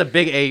dressed as a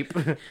big ape.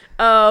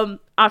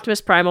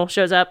 Optimus Primal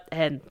shows up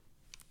and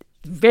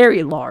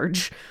very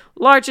large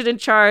and in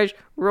charge,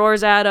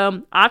 roars at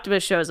him.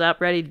 Optimus shows up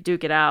ready to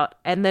duke it out.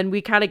 And then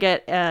we kind of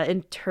get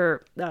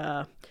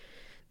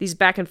these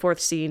back and forth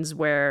scenes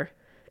where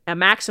a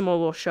Maximal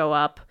will show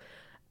up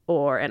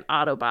or an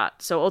Autobot.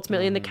 So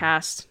ultimately in the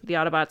cast, the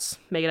Autobots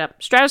make it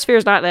up.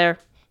 Stratosphere's not there.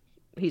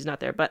 He's not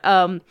there. But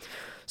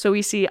so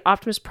we see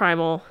Optimus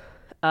Primal,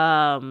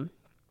 Rhinox,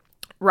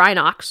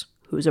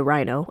 who's a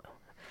rhino.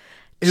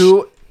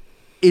 Who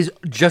is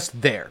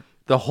just there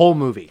the whole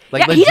movie.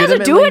 Like, yeah, he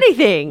doesn't do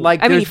anything.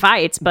 Like, I mean, he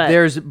fights, but...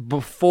 There's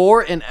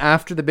before and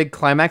after the big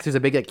climax, there's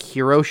a big, like,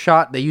 hero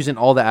shot they use in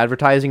all the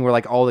advertising where,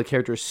 like, all the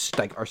characters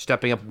are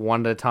stepping up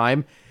one at a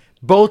time.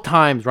 Both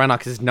times,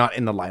 Rhinox is not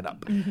in the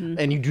lineup. Mm-hmm.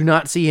 And you do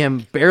not see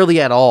him barely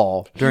at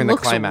all during the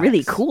climax. He looks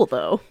really cool,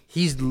 though.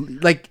 He's,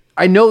 like...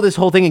 I know this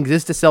whole thing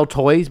exists to sell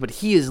toys, but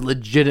he is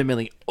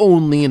legitimately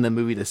only in the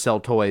movie to sell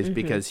toys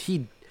because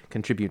he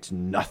contributes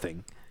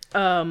nothing.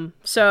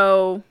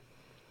 So...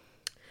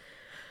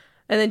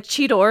 And then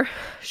Cheetor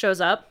shows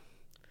up.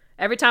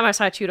 Every time I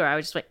saw Cheetor, I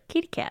was just like,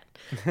 kitty cat.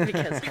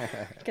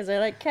 Because I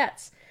like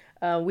cats.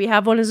 We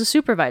have one as a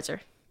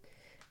supervisor.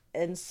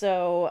 And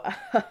so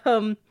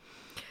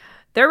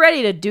they're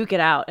ready to duke it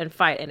out and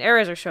fight. And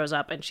Eraser shows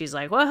up and she's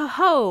like, well,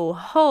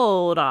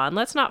 hold on.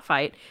 Let's not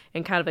fight.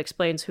 And kind of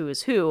explains who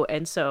is who.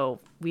 And so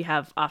we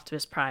have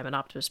Optimus Prime and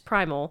Optimus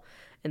Primal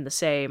in the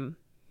same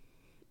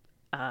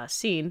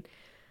scene.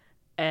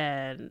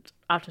 And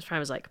Optimus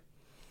Prime is like,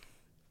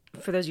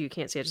 for those of you who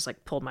can't see, I just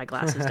like pulled my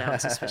glasses down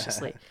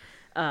suspiciously.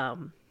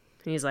 And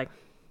he's like,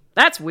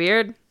 that's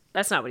weird.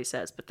 That's not what he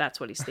says, but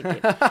that's what he's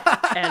thinking.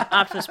 And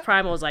Optimus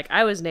Primal is like,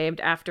 I was named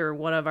after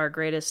one of our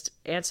greatest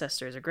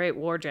ancestors, a great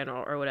war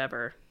general or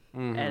whatever.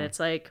 Mm-hmm. And it's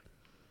like,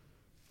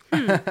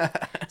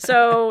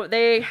 So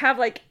they have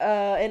like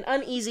an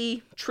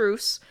uneasy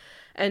truce.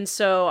 And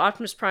so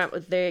Optimus Prime,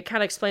 they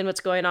kind of explain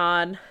what's going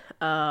on.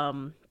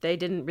 They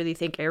didn't really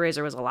think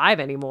Eraser was alive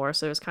anymore,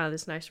 so it was kind of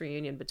this nice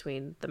reunion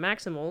between the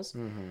Maximals.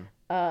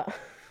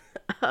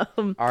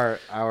 Mm-hmm.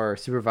 Our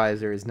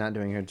supervisor is not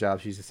doing her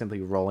job. She's just simply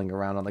rolling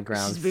around on the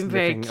ground, she's being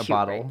very sniffing cute a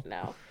bottle. Right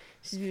now.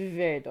 She's being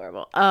very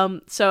adorable.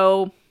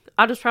 So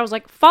Optimus Prime was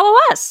like, "Follow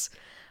us.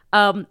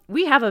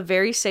 We have a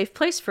very safe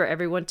place for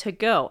everyone to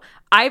go."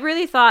 I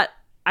really thought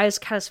I was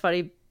kind of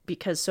funny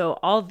because so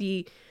all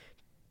the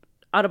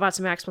Autobots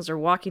and Maximals are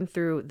walking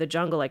through the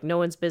jungle like no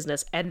one's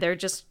business, and they're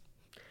just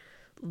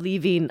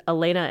leaving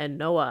Elena and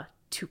Noah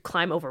to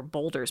climb over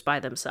boulders by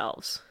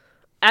themselves.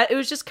 It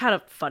was just kind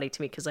of funny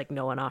to me because like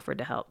no one offered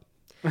to help.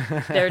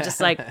 They're just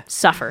like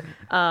suffer.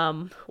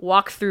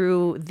 Walk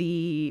through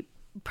the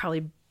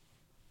probably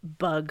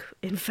bug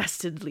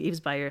infested leaves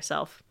by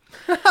yourself.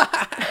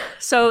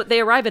 So they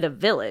arrive at a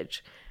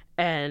village,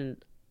 and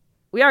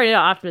we already know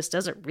Optimus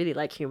doesn't really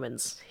like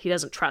humans. He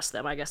doesn't trust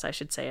them, I guess I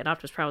should say. And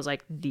Optimus Prime was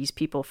like, these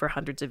people for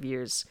hundreds of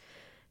years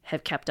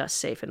have kept us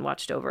safe and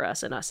watched over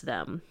us, and us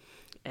them.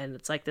 And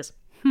it's like this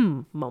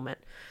moment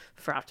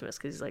for Optimus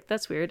because he's like,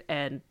 that's weird.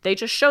 And they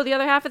just show the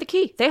other half of the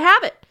key. They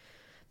have it.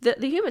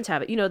 The humans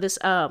have it. You know, this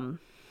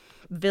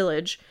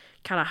village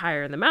kind of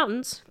higher in the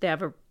mountains. They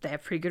have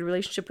pretty good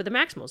relationship with the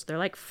Maximals. They're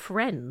like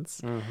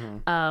friends.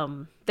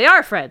 Mm-hmm. They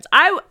are friends.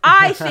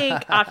 I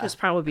think Optimus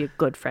Prime would be a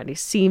good friend. He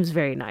seems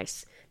very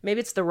nice.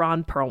 Maybe it's the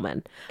Ron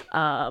Perlman.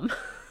 Ron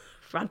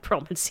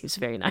Perlman seems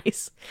very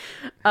nice.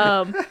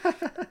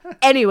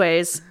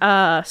 Anyways,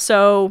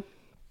 so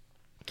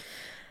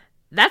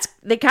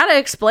they kind of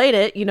explain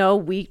it. You know,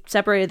 we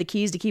separated the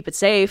keys to keep it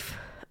safe.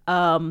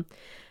 And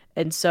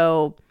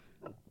so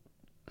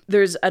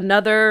there's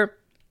another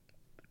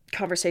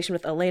conversation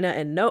with Elena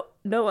and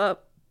Noah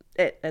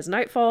as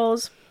night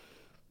falls.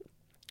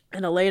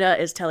 And Elena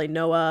is telling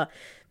Noah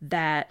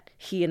that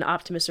he and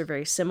Optimus are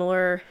very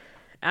similar.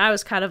 And I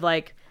was kind of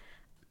like,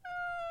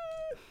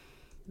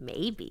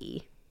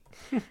 maybe.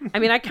 I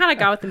mean, I kind of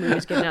got what the movie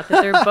was getting at,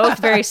 that they're both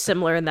very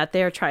similar in that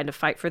they're trying to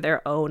fight for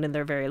their own and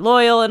they're very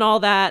loyal and all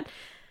that.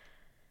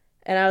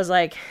 And I was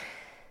like,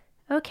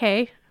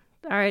 okay,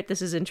 all right,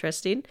 this is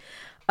interesting.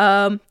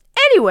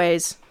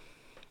 Anyways,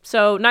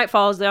 so night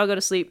falls, they all go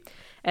to sleep.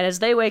 And as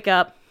they wake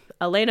up,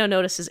 Elena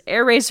notices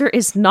Eraser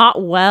is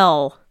not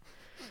well.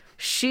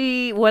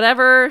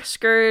 Whatever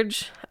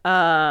Scourge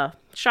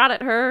shot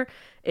at her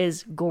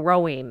is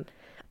growing.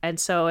 And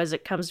so as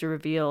it comes to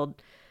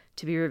revealed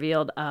to be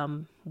revealed.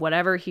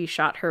 Whatever he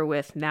shot her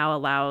with now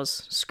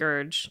allows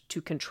Scourge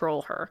to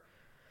control her,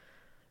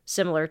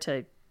 similar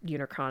to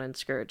Unicron and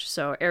Scourge.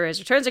 So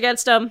Airazor turns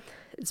against him.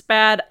 It's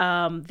bad.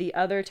 The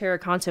other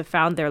Terracons have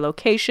found their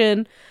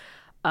location,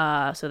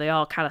 so they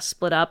all kind of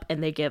split up,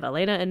 and they give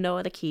Elena and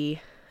Noah the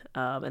key.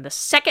 And the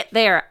second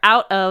they are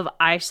out of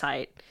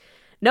eyesight,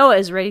 Noah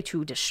is ready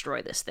to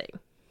destroy this thing.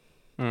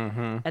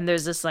 Mm-hmm. And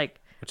there's this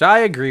which I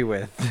agree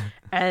with.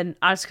 And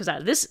because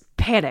this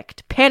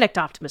panicked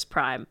Optimus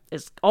Prime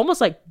is almost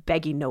like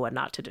begging Noah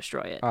not to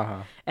destroy it.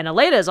 Uh-huh. And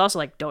Elena is also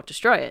like, don't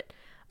destroy it.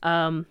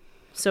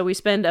 So we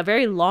spend a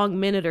very long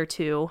minute or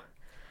two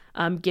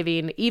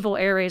giving evil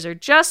Airazor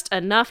just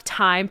enough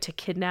time to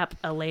kidnap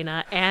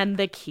Elena and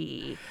the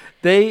key.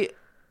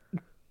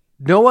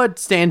 Noah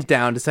stands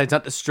down, decides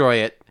not to destroy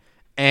it,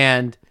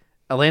 and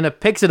Elena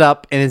picks it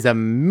up and is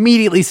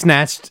immediately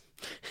snatched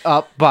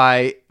up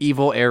by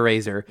evil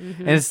Airazor.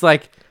 Mm-hmm. And it's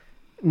like,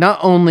 not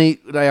only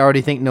did I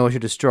already think Noah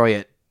should destroy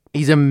it,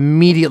 he's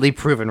immediately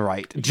proven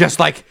right. Just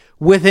like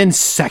within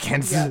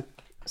seconds. Yeah.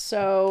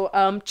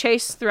 So,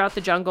 chase throughout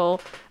the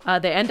jungle.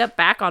 They end up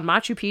back on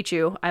Machu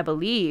Picchu, I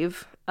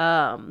believe.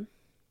 And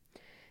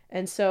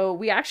so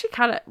we actually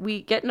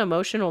we get an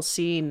emotional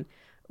scene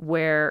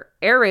where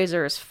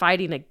Airazor is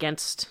fighting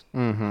against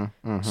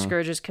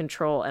Scourge's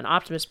control, and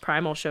Optimus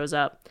Primal shows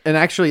up. And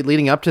actually,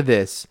 leading up to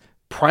this,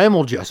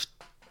 Primal just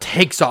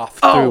takes off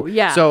through. Oh,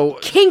 yeah. So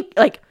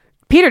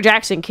Peter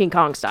Jackson, King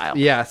Kong style.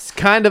 Yes,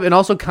 kind of, and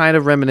also kind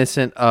of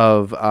reminiscent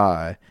of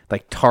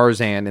like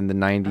Tarzan in the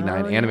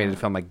 '99 animated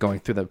film, like going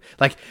through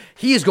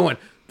he is going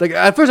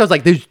at first I was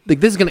like, this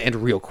is gonna end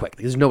real quick.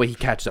 There's no way he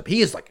catches up.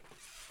 He is like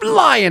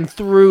flying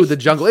through the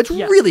jungle. It's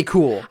really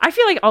cool. I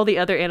feel like all the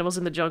other animals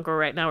in the jungle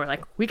right now are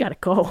like, we gotta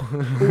go,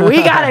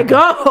 we gotta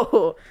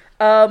go.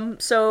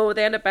 So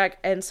they end up back,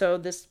 and so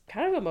this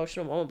kind of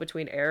emotional moment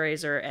between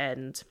Airazor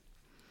and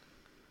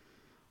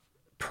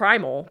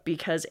Primal,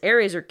 because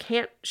Airazor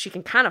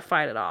can kind of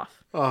fight it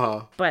off,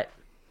 but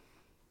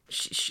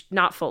she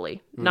not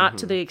fully, not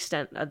to the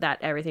extent that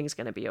everything's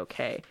going to be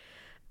okay.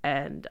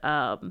 And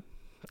kind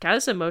of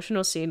this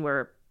emotional scene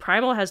where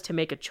Primal has to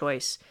make a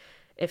choice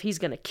if he's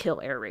going to kill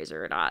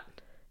Airazor or not,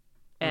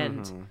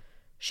 and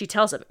she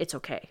tells him it's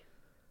okay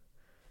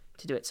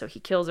to do it, so he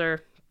kills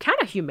her kind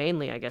of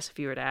humanely, I guess, if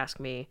you were to ask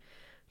me.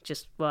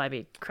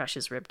 Crush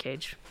his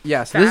ribcage.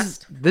 Yes,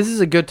 this is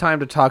a good time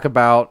to talk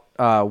about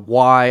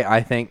why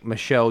I think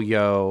Michelle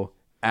Yeoh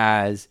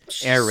as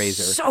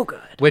Airazor so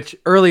good. Which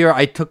earlier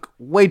I took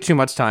way too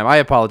much time. I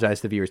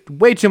apologize to the viewers.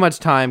 Way too much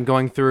time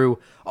going through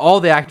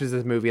all the actors of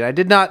this movie. And I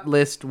did not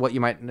list what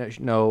you might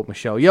know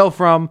Michelle Yeoh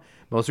from.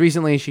 Most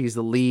recently, she's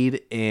the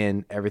lead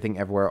in Everything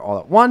Everywhere All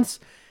at Once.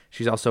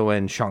 She's also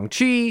in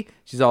Shang-Chi.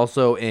 She's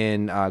also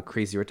in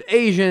Crazy Rich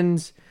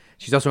Asians.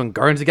 She's also in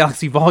Guardians of the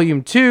Galaxy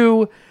Volume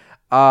 2.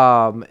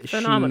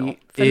 Phenomenal.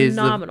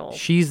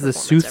 She's the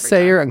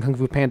soothsayer in Kung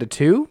Fu Panda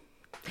 2.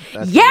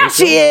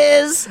 She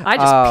is. I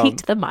just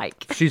peeked the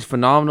mic. She's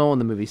phenomenal in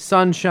the movie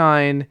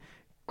Sunshine.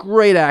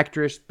 Great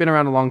actress. Been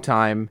around a long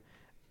time.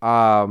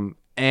 And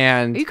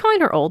are you calling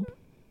her old?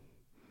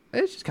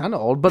 She's kind of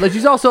old, but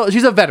she's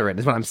a veteran.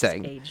 Is what I'm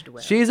saying. Aged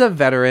well. She's a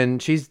veteran.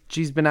 She's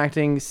been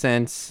acting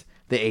since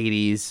the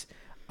 80s.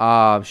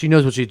 She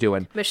knows what she's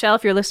doing. Michelle,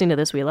 if you're listening to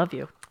this, we love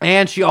you.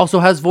 And she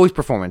also has voice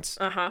performance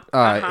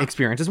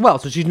experience as well.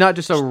 So she's not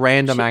just a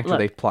random actor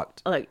they've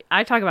plucked. Look,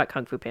 I talk about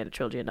Kung Fu Panda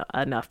Trilogy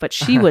enough, but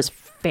she was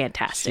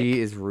fantastic. She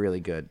is really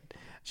good.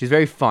 She's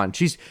very fun.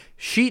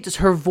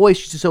 Her voice,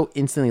 she's just so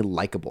instantly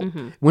likable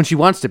when she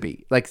wants to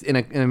be. Like in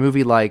a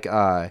movie like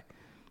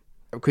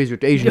Crazy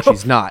Rich Asians,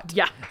 she's not.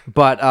 Yeah.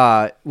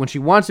 But when she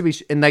wants to be,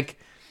 and like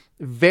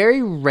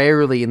very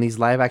rarely in these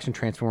live action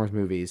Transformers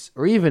movies,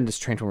 or even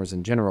just Transformers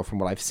in general, from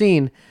what I've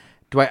seen,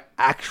 do I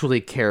actually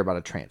care about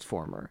a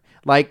Transformer?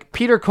 Like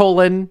Peter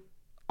Cullen,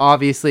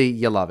 obviously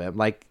you love him.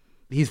 Like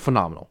he's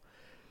phenomenal.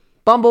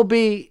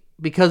 Bumblebee,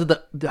 because of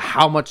the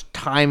how much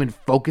time and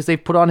focus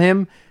they've put on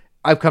him,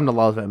 I've come to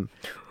love him.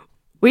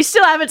 We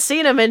still haven't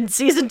seen him in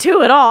season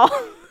 2 at all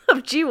of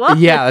G1.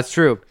 Yeah, that's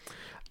true.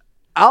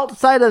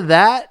 Outside of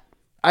that,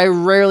 I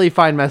rarely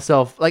find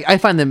myself I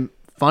find them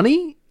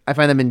funny. I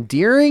find them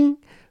endearing,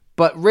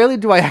 but rarely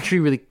do I actually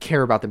really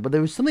care about them. But there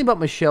was something about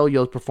Michelle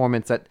Yeoh's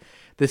performance that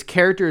this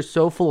character is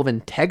so full of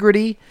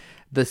integrity.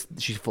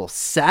 She's full of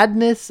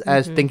sadness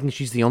as thinking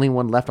she's the only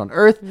one left on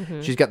Earth.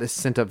 She's got this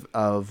sense of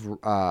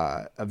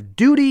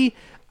duty.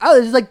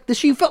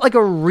 She felt like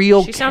a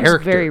real character. She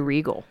sounds very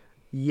regal.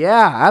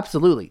 Yeah,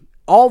 absolutely.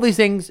 All these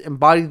things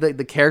embody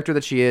the character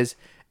that she is.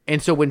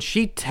 And so when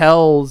she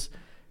tells,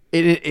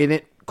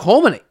 it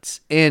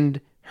culminates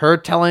in her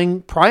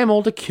telling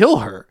Primal to kill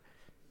her.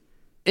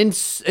 And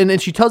then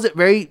she tells it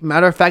very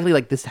matter-of-factly,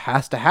 like, this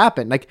has to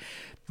happen. Like,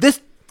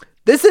 this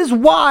is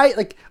why,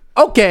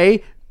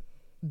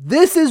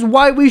 this is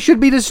why we should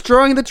be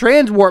destroying the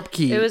transwarp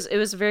key. It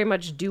was very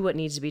much do what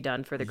needs to be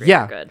done for the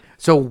greater good.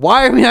 So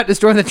why are we not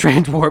destroying the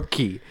transwarp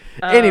key?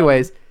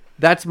 Anyways,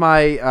 that's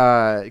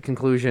my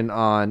conclusion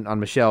on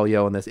Michelle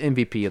Yeoh and this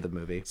MVP of the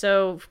movie.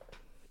 So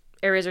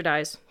Airazor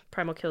dies.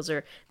 Primal kills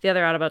her. The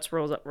other Autobots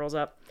rolls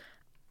up.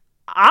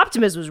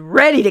 Optimus was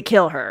ready to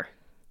kill her.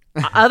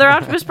 Other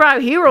Optimus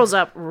Prime, he rolls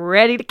up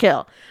ready to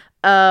kill.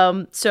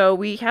 So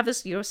we have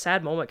this,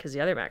 sad moment because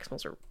the other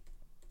Maximals are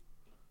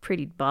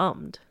pretty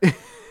bummed.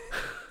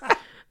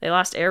 They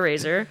lost Air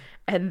Razor,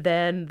 and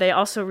then they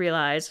also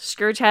realize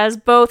Scourge has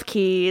both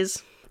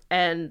keys,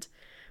 and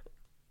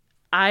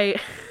I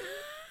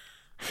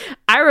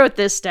wrote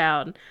this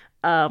down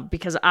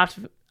because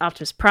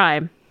Optimus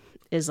Prime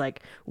is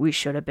like, we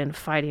should have been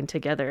fighting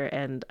together,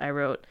 and I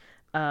wrote,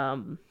 I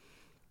don't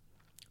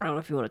know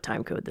if you want to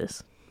time code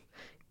this,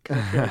 because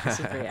I feel like this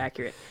is very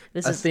accurate.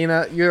 This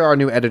Athena, you're our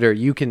new editor.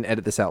 You can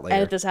edit this out later.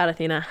 Edit this out,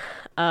 Athena.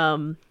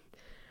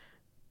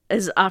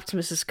 Is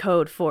Optimus's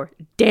code for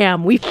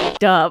 "damn, we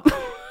fucked up."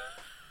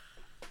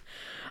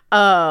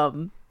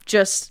 But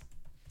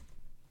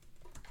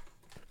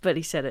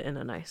he said it in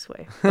a nice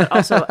way. But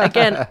also,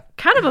 again,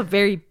 kind of a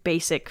very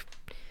basic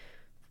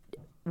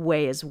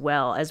way as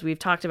well, as we've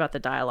talked about the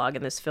dialogue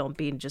in this film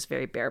being just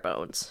very bare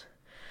bones.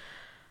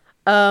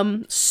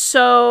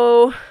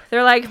 So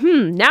they're like,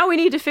 now we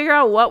need to figure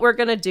out what we're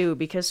gonna do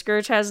because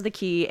Scourge has the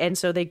key, and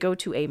so they go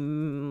to a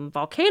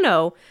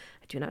volcano.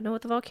 I do not know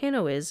what the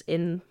volcano is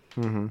in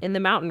the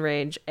mountain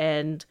range,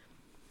 and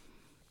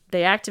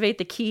they activate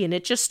the key, and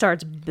it just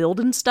starts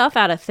building stuff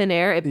out of thin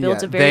air. It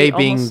builds a very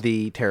being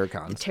the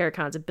Terracons.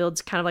 Terracons. It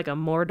builds kind of like a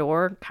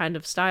Mordor kind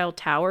of style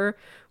tower,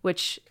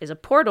 which is a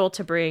portal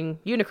to bring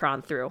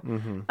Unicron through.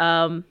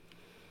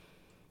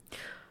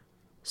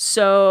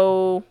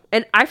 So,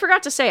 and I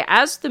forgot to say,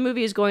 as the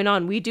movie is going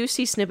on, we do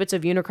see snippets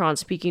of Unicron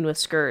speaking with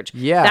Scourge.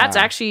 Yeah. That's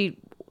actually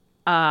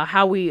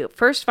how we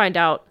first find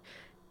out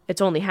it's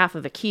only half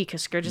of a key,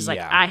 because Scourge is like,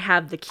 I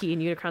have the key,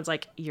 and Unicron's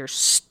like, you're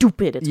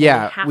stupid. It's only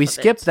half we of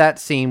skipped it. that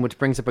scene, which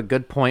brings up a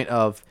good point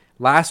of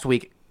last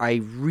week.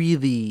 I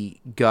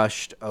really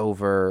gushed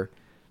over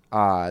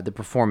the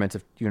performance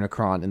of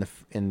Unicron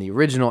in the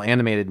original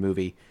animated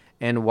movie,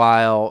 and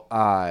while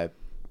I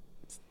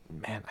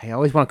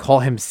always want to call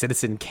him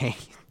Citizen Kane.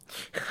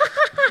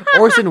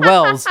 Orson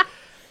Welles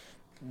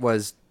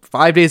was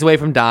 5 days away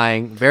from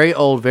dying, very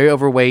old, very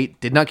overweight,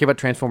 did not care about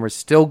Transformers,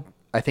 still,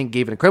 I think,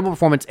 gave an incredible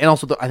performance, and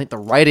also I think the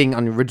writing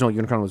on the original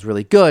Unicron was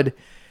really good.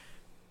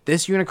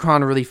 This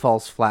Unicron really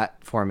falls flat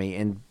for me,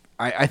 and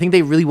I think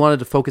they really wanted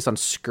to focus on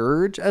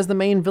Scourge as the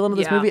main villain of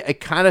this movie. It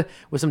kind of,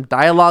 with some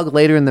dialogue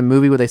later in the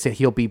movie where they say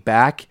he'll be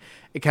back,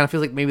 it kind of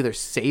feels like maybe they're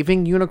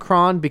saving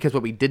Unicron, because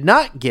what we did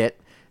not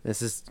get,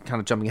 this is kind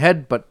of jumping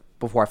ahead, but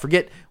before I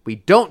forget, we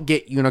don't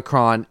get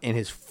Unicron in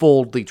his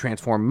fully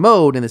transformed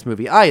mode in this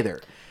movie either.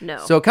 No.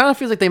 So it kind of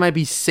feels like they might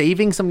be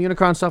saving some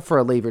Unicron stuff for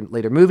a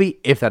later movie,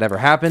 if that ever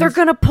happens. They're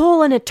going to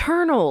pull an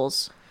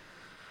Eternals.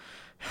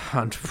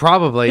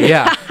 Probably,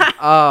 yeah.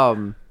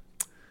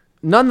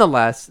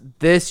 Nonetheless,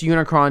 this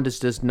Unicron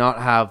just does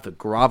not have the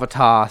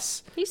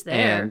gravitas. He's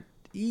there.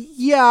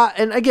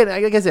 And again,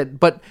 like I said,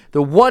 but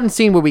the one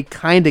scene where we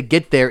kind of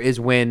get there is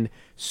when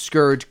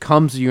Scourge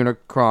comes to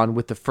Unicron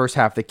with the first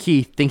half of the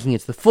key, thinking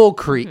it's the full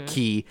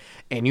key,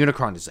 and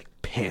Unicron is like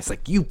pissed,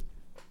 like, you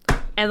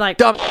and like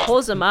dumb.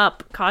 Pulls him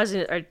up,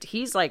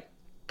 he's like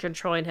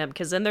controlling him,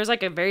 because then there's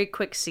like a very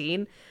quick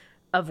scene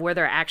of where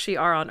they actually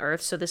are on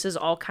Earth, so this is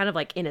all kind of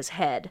like in his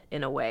head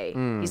in a way.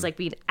 He's like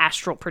being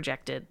astral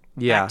projected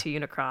back to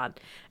Unicron,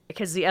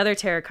 because the other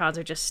Terracons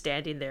are just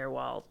standing there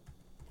while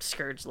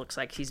Scourge looks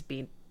like he's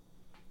being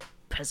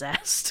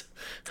possessed.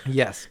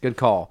 Yes, good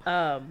call.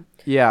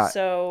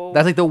 So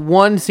that's like the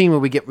one scene where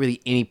we get really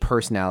any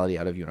personality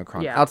out of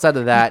Unicron. Outside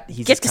of that,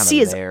 he's get just to kind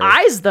see of his there.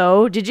 eyes,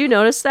 though. Did you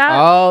notice that?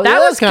 Oh, that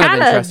was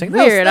kind of interesting.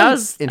 Weird. That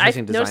was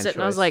interesting I noticed design it,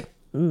 and I was choice. like,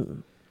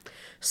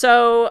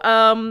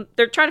 So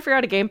they're trying to figure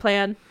out a game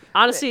plan.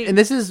 Honestly, and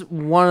this is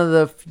one of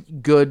the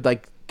good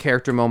like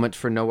character moments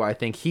for Noah. I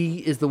think he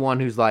is the one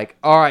who's like,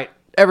 all right,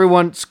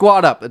 everyone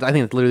squad up. I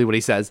think that's literally what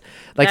he says.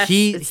 Like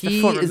he is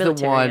the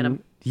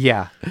one.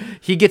 Yeah,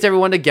 he gets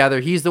everyone together.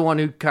 He's the one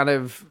who kind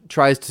of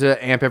tries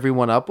to amp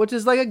everyone up, which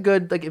is like a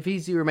good, like, if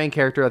he's your main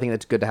character, I think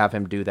it's good to have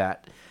him do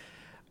that.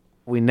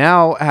 We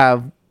now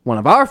have one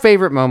of our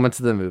favorite moments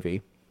of the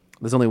movie.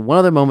 There's only one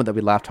other moment that we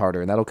laughed harder,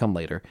 and that'll come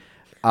later.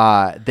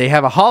 They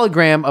have a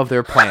hologram of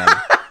their plan,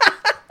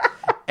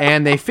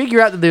 and they figure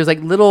out that there's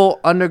like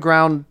little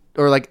underground,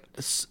 or like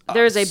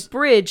there's a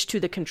bridge to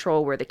the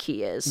control where the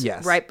key is.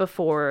 Yes. Right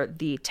before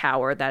the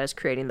tower that is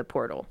creating the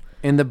portal.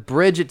 And the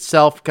bridge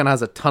itself kind of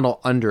has a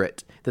tunnel under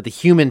it that the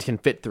humans can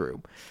fit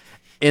through.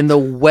 And the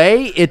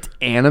way it's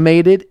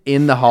animated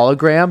in the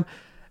hologram,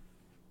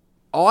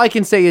 all I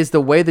can say is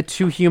the way the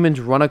two humans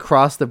run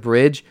across the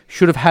bridge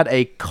should have had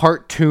a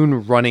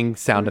cartoon running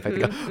sound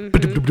effect.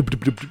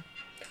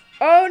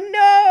 Oh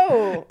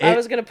no! I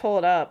was gonna pull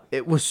it up.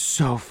 It was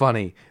so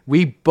funny.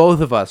 Both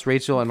of us,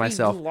 Rachel and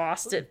myself,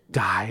 lost it.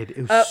 Died.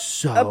 It was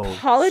so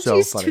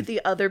apologies funny. to the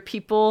other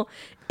people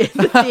in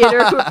the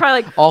theater who are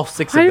probably like, all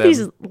six why of do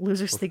them. these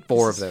losers think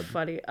Four this of them. is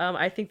funny?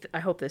 I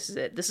hope this is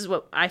it. This is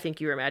what I think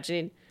you were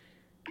imagining.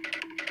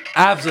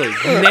 Absolutely.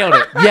 You nailed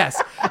it.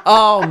 Yes.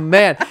 Oh,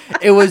 man.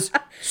 It was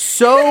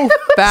so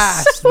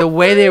fast, the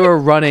way they were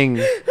running.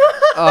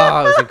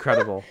 Oh, it was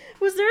incredible.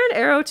 Was there an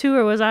arrow too,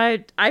 or was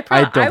I? I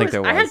don't think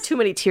there was. I had too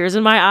many tears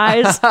in my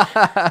eyes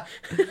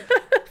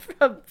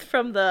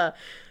from the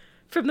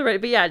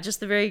but yeah, just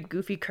the very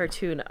goofy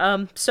cartoon.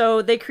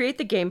 So they create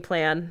the game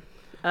plan.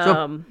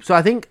 So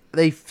I think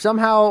they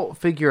somehow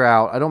figure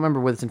out. I don't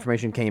remember where this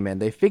information came in.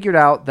 They figured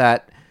out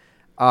that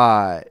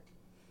the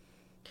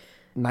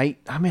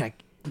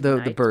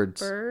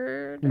birds.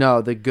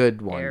 No, the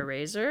good one. Air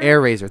Razor. Air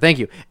Razor. Thank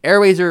you.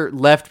 Air Razor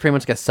left pretty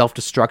much like a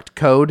self-destruct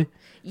code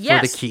for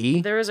the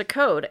key. There is a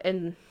code,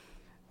 and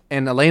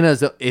Elena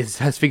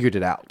has figured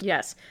it out.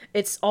 Yes,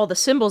 it's all the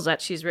symbols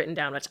that she's written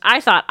down, which I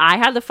thought I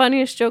had the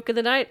funniest joke of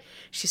the night.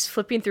 She's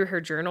flipping through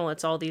her journal.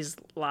 It's all these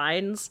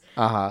lines.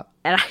 And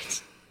I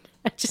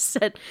just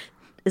said,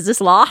 "Is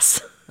this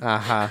loss?"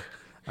 Gonna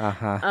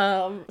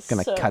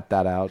cut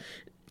that out.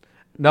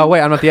 No,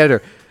 wait, I'm not the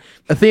editor.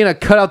 Athena,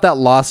 cut out that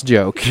lost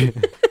joke.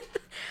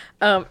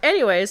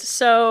 Anyways,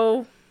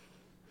 so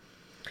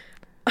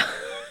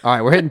all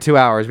right, we're hitting 2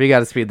 hours. We got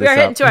to speed this up.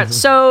 We're hitting 2 hours.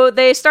 So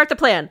they start the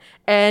plan,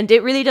 and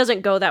it really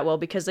doesn't go that well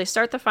because they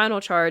start the final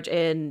charge,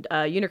 and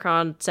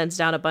Unicron sends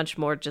down a bunch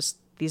more just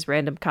these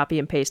random copy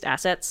and paste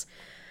assets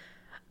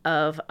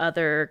of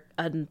other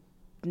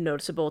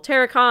unnoticeable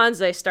Terracons.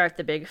 They start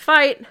the big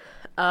fight.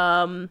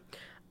 I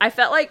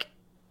felt like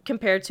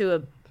compared to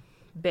a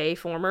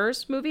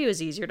Bayformers movie, it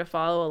was easier to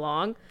follow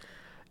along.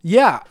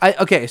 Yeah.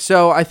 Okay.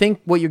 So I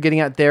think what you're getting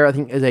at there, I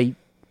think, is a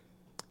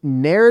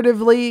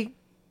narratively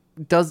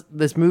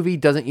this movie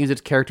doesn't use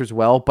its characters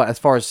well, but as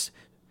far as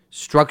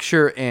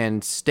structure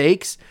and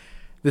stakes,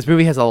 this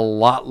movie has a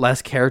lot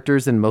less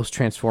characters than most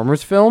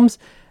Transformers films,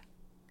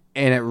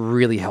 and it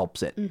really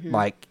helps it.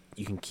 Like,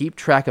 you can keep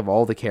track of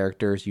all the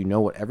characters. You know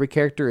what every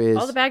character is.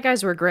 All the bad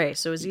guys were gray,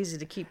 so it was easy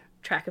to keep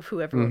track of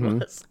who everyone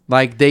was.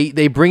 Like,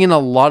 they bring in a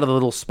lot of the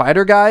little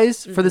spider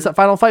guys for this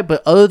final fight,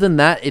 but other than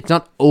that, it's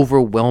not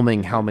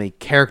overwhelming how many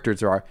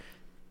characters there are.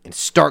 In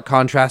stark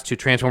contrast to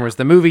Transformers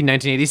the movie,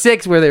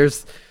 1986, where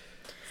there's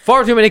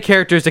far too many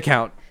characters to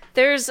count.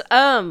 There's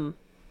until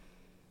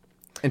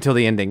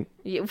the ending.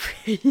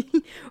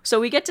 So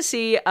we get to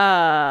see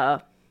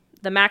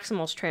the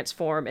Maximals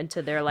transform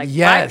into their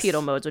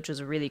bipedal modes, which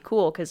was really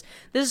cool because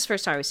this is the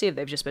first time we see it.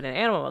 They've just been in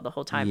animal mode the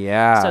whole time.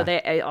 Yeah. So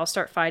they all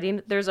start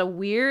fighting. There's a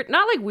weird,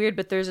 not like weird,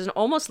 but there's an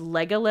almost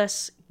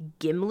Legolas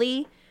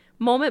Gimli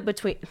moment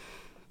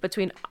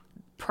between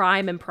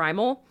Prime and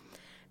Primal,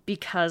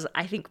 because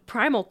I think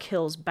Primal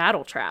kills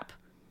Battletrap,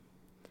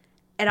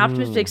 and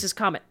Optimus makes his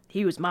comment,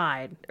 "He was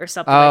mine," or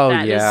something like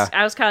that. Yeah.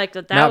 I was kind of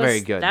like, not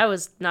very good. That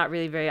was not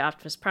really very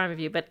Optimus Prime of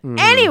you. But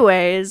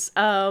anyways,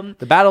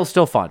 the battle's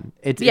still fun.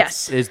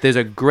 There's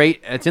a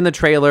great. It's in the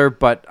trailer,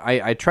 but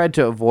I tried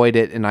to avoid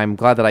it, and I'm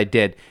glad that I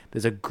did.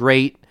 There's a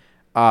great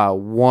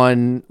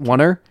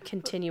oneer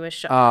continuous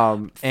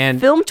shot. And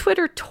Film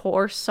Twitter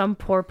tore some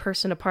poor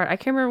person apart. I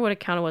can't remember what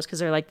account it was because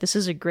they're like, "This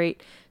is a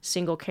great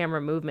single camera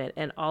movement,"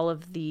 and all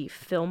of the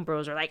film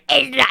bros are like,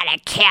 "It's not a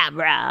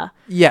camera."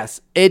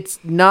 Yes, it's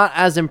not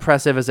as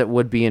impressive as it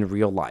would be in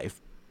real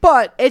life,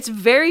 but it's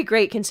very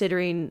great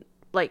considering.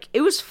 Like,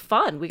 it was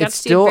fun. We got to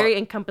see a very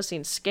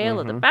encompassing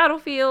scale of the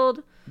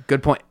battlefield.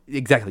 Good point.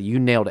 Exactly, you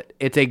nailed it.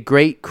 It's a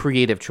great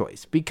creative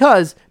choice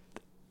because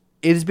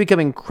it has become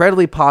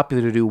incredibly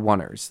popular to do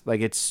oneers. Like,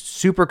 it's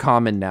super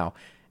common now,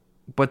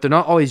 but they're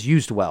not always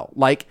used well.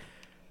 Like,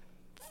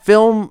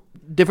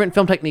 different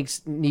film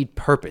techniques need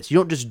purpose. You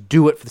don't just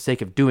do it for the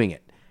sake of doing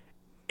it.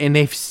 And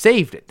they've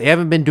saved it. They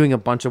haven't been doing a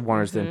bunch of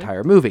oneers the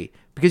entire movie.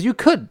 Because you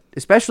could,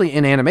 especially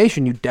in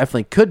animation, you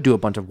definitely could do a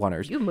bunch of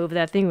oneers. You move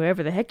that thing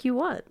wherever the heck you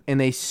want. And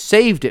they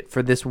saved it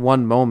for this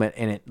one moment,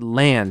 and it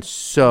lands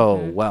so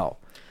well.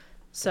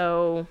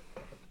 So,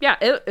 yeah,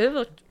 it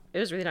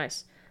was really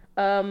nice.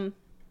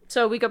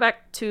 So we go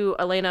back to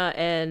Elena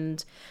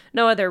and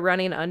Noah. They're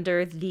running in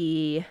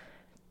the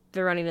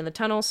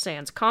tunnel,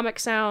 sans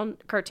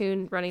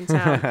cartoon running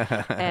sound.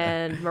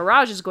 And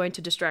Mirage is going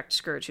to distract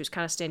Scourge, who's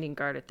kind of standing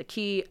guard at the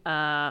key.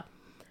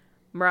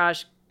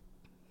 Mirage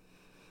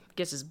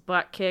gets his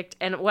butt kicked.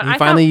 And he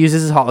finally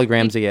uses his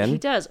holograms again. He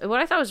does.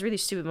 What I thought was a really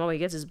stupid moment, he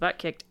gets his butt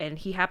kicked and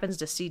he happens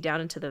to see down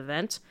into the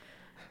vent.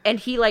 And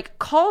he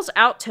calls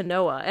out to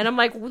Noah. And I'm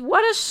like,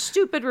 what a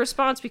stupid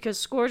response, because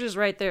Scourge is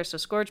right there. So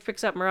Scourge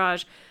picks up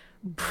Mirage,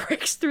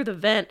 breaks through the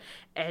vent,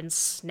 and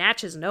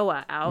snatches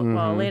Noah out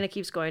while Elena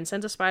keeps going,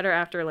 sends a spider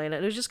after Elena.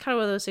 And it was just kind of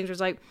one of those things where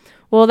it's like,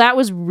 well, that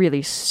was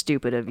really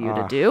stupid of you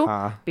to do,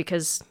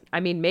 because, I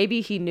mean,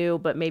 maybe he knew,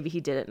 but maybe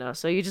he didn't know.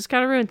 So you just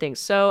kind of ruined things.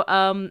 So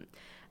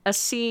a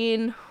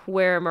scene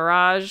where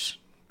Mirage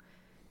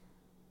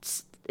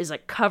is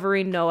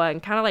covering Noah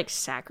and kind of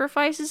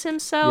sacrifices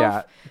himself.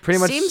 Yeah, pretty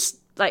much seems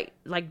like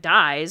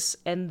dies,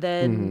 and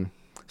then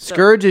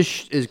Scourge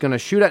is going to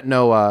shoot at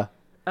Noah.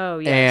 Oh,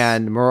 yes.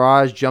 And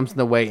Mirage jumps in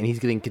the way, and he's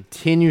getting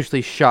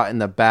continuously shot in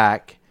the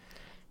back.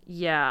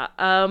 Yeah.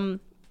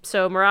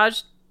 So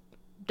Mirage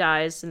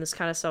dies in this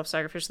kind of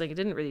self-sacrificial thing. It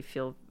didn't really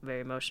feel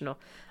very emotional.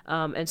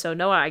 And so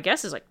Noah, I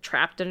guess, is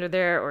trapped under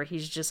there, or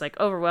he's just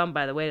overwhelmed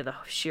by the weight of the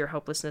sheer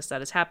hopelessness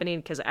that is happening.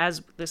 Because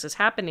as this is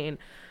happening,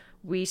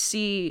 we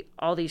see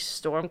all these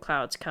storm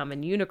clouds come,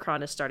 and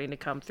Unicron is starting to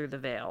come through the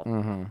veil.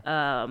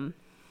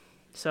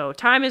 So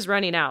time is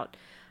running out.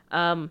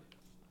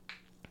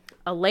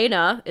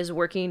 Elena is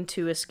working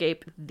to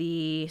escape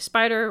the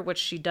spider, which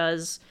she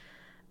does.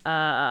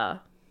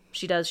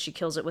 She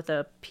kills it with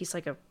a piece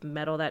like of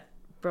metal that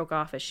broke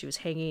off as she was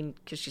hanging,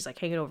 because she's like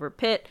hanging over a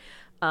pit.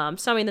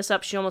 Summing this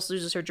up, she almost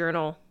loses her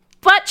journal,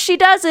 but she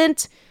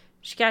doesn't.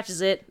 She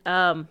catches it.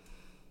 I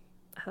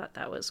thought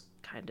that was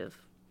kind of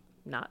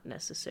not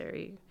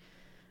necessary.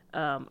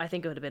 I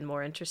think it would have been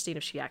more interesting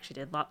if she actually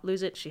did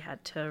lose it. She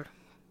had to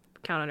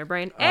count on her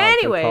brain.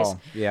 Anyways,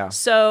 yeah.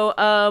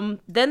 So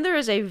then there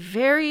is a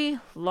very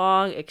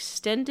long,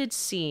 extended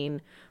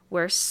scene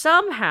where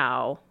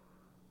somehow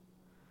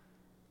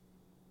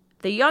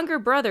the younger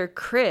brother,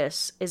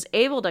 Chris, is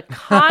able to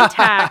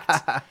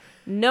contact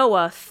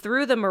Noah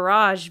through the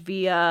Mirage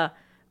via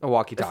a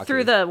walkie-talkie.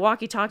 Through the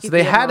walkie-talkie. So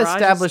they had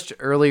established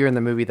earlier in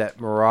the movie that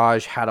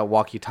Mirage had a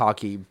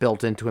walkie-talkie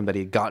built into him that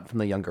he got from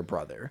the younger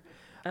brother.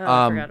 Oh,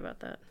 I forgot about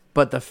that.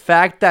 But the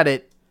fact that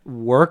it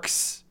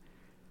works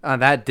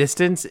on that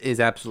distance is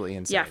absolutely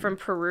insane. Yeah, from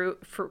Peru.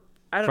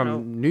 I don't know.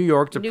 From New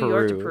York to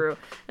Peru.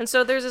 And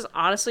so there's this,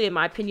 honestly, in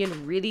my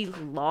opinion, really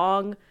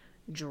long,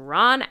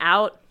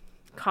 drawn-out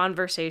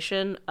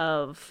conversation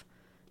of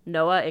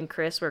Noah and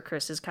Chris, where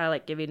Chris is kind of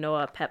like giving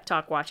Noah a pep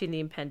talk, watching the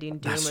impending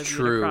doom of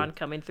Unicron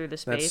coming through the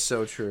space. That's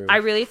so true. I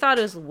really thought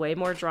it was way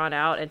more drawn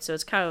out, and so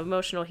it's kind of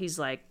emotional. He's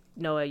like,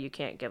 Noah, you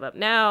can't give up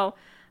now.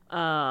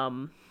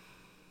 And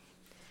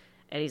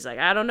he's like,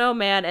 I don't know,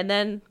 man. And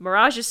then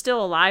Mirage is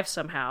still alive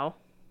somehow.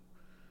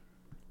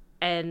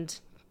 And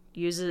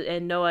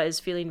Noah is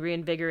feeling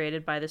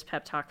reinvigorated by this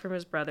pep talk from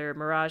his brother.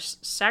 Mirage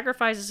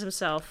sacrifices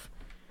himself.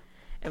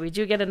 And we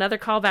do get another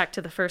callback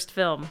to the first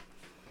film.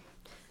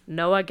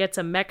 Noah gets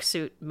a mech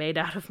suit made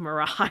out of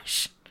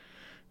Mirage.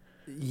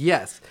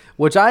 Yes,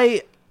 which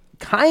I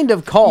kind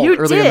of called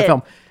earlier in the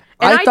film.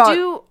 And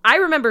I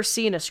remember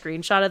seeing a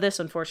screenshot of this,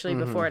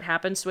 unfortunately, before it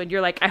happened. So when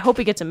you're like, I hope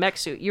he gets a mech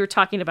suit, you were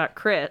talking about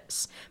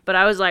Chris. But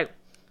I was like...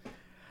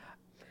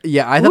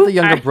 Yeah, I thought the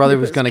younger brother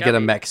was going to get a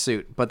mech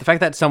suit. But the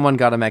fact that someone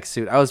got a mech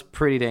suit, I was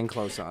pretty dang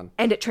close on.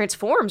 And it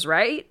transforms,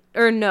 right?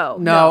 Or no?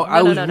 No,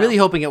 I was really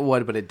hoping it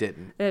would, but it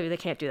didn't. They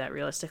can't do that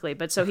realistically.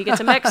 But so he gets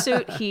a mech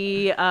suit.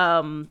 He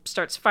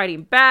starts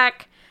fighting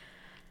back,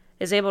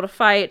 is able to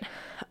fight.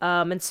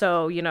 And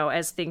so,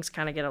 as things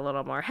kind of get a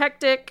little more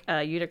hectic,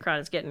 Unicron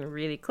is getting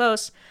really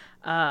close.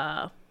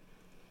 Elena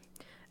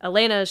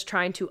is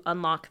trying to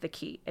unlock the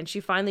key, and she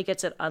finally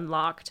gets it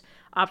unlocked.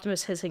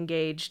 Optimus has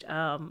engaged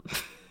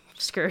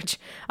Scourge,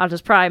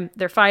 Optimus Prime.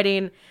 They're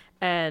fighting,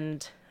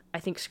 and I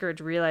think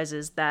Scourge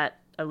realizes that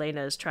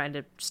Elena is trying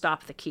to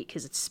stop the key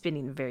because it's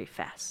spinning very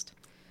fast.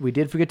 We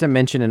did forget to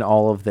mention in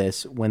all of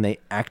this when they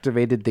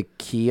activated the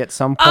key at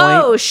some point.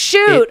 Oh,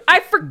 shoot! I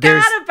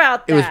forgot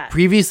about that. It was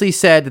previously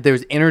said that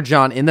there's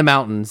Energon in the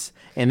mountains,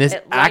 and this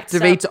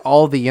activates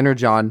all the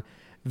Energon.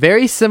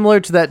 Very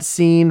similar to that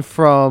scene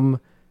from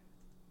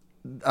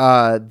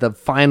the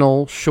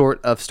final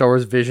short of Star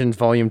Wars Visions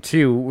Volume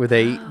 2, where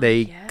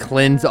they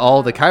cleanse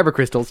all the kyber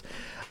crystals,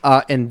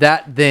 and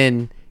that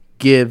then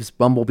gives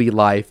Bumblebee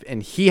life,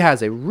 and he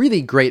has a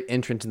really great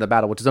entrance in the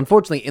battle, which is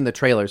unfortunately in the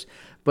trailers,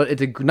 but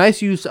it's a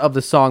nice use of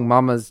the song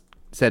Mama's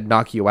Said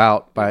Knock You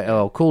Out by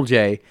LL Cool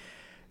J.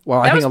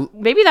 Well,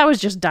 maybe that was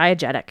just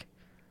diegetic.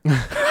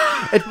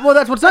 Well,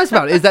 that's what's nice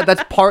about it, is that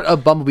that's part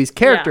of Bumblebee's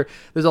character. Yeah.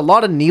 There's a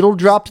lot of needle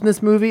drops in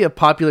this movie of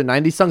popular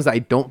 90s songs that I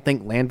don't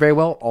think land very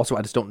well. Also,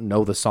 I just don't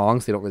know the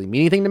songs. They don't really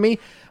mean anything to me.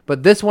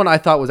 But this one I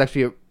thought was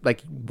actually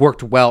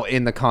worked well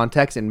in the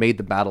context and made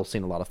the battle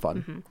scene a lot of fun.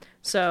 Mm-hmm.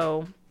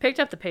 So,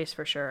 picked up the pace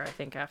for sure, I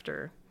think,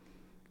 after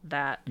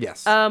that.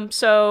 Yes.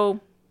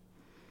 So,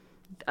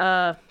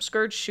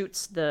 Scourge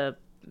shoots the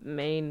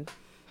main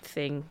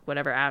thing,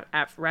 whatever,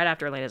 right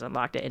after Elena's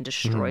unlocked it, and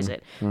destroys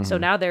it. Mm-hmm. So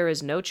now there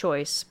is no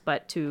choice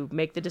but to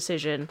make the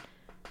decision,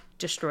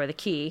 destroy the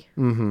key.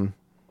 Mm-hmm.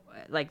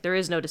 There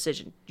is no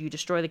decision. You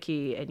destroy the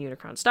key and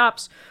Unicron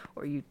stops,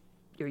 or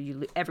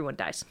everyone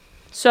dies.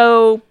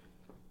 So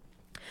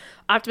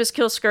Optimus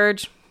kills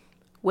Scourge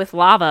with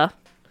lava,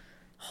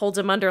 holds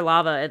him under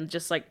lava, and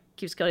just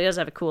keeps going. He does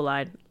have a cool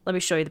line. Let me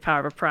show you the power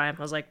of a prime.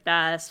 I was like,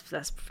 that's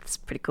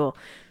pretty cool.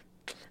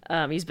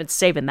 He's been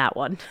saving that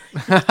one.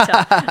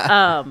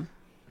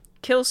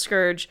 Kills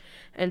Scourge,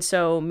 and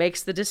so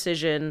makes the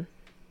decision.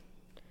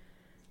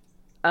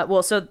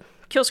 So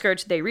kill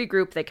Scourge. They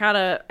regroup. They kind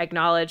of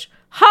acknowledge,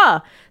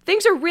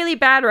 things are really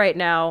bad right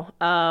now.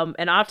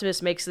 And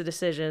Optimus makes the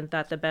decision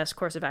that the best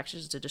course of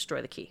action is to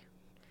destroy the key.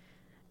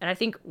 And I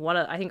think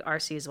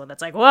RC is the one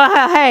that's like, well,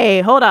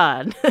 hey, hold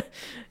on,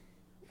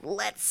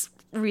 let's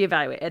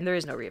reevaluate. And there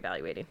is no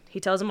reevaluating. He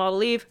tells them all to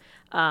leave.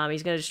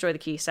 He's going to destroy the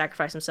key,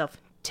 sacrifice himself.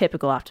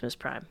 Typical Optimus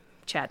Prime.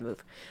 Chad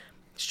move.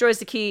 Destroys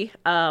the key.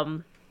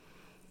 Unicron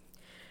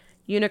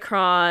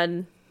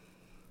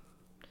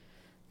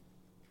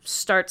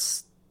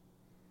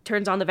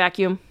turns on the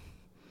vacuum,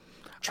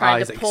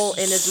 trying to pull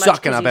in as much,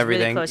 sucking up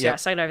everything. Really close. Yep. Yeah,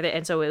 sucking up everything.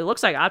 And so it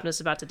looks like Optimus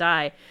is about to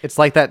die. It's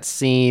like that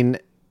scene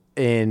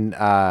in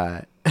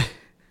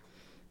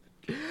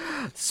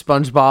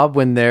SpongeBob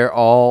when they're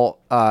all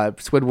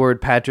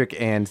Squidward, Patrick,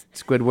 and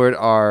Squidward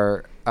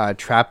are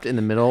trapped in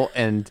the middle,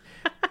 and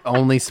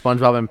only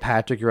SpongeBob and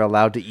Patrick are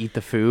allowed to eat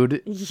the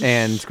food,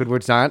 and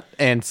Squidward's not,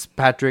 and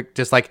Patrick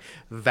just like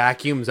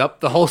vacuums up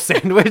the whole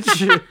sandwich.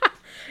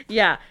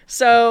 Yeah,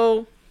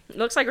 so it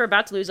looks like we're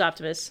about to lose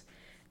Optimus.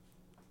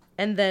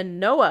 And then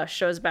Noah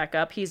shows back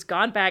up. He's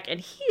gone back,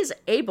 and he is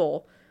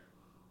able,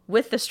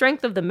 with the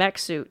strength of the mech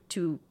suit,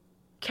 to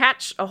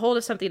catch a hold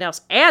of something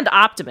else and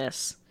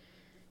Optimus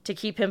to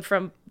keep him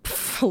from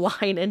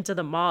flying into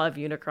the maw of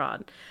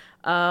Unicron.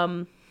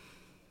 And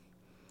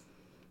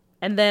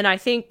then I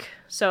think,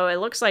 so it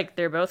looks like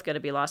they're both going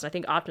to be lost. And I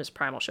think Optimus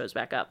Primal shows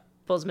back up,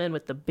 pulls him in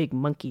with the big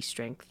monkey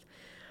strength.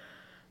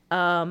 They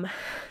all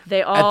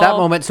At that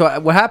moment, so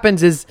what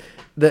happens is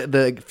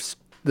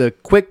the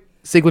quick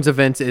sequence of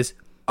events is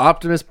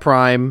Optimus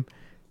Prime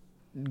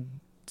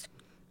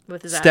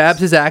with his stabs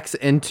his axe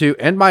into,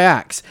 and my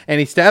axe, and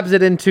he stabs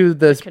it into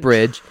this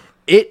bridge.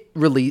 It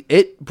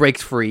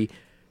breaks free.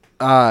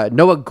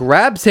 Noah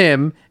grabs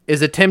him,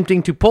 is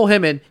attempting to pull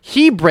him in.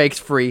 He breaks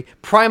free.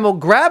 Primal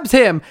grabs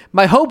him.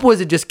 My hope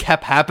was it just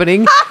kept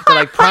happening. That,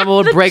 like Primal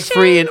would break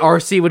free and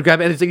RC would grab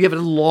it. And it's like you have a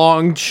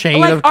long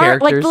chain of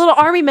characters. Like the little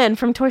army men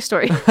from Toy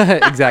Story.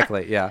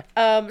 Exactly, yeah.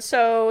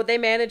 So they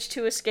manage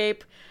to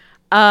escape.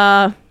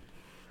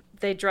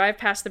 They drive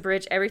past the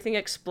bridge. Everything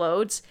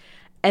explodes.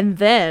 And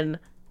then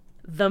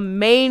the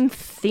main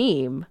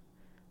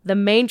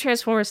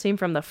Transformers theme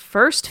from the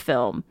first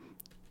film,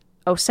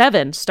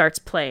 07, starts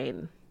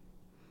playing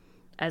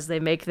as they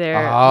make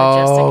their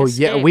majestic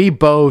escape. Yeah, we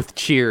both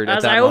cheered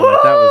at that moment. Woo!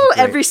 That was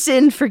great. Every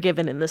sin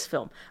forgiven in this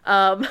film.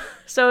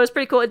 So it was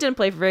pretty cool. It didn't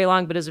play for very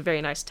long, but it was a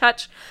very nice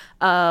touch.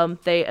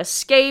 They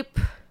escape.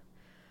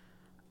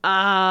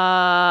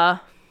 Gosh,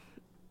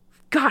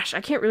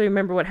 I can't really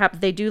remember what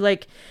happened. They do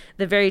like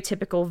the very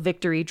typical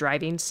victory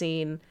driving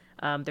scene.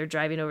 They're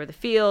driving over the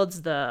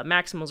fields. The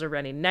Maximals are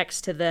running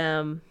next to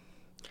them.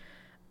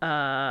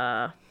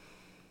 I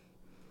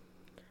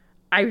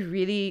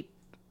really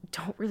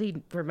don't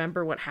really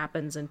remember what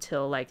happens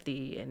until like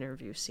the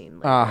interview scene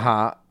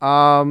later.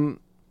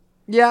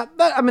 Yeah,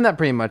 that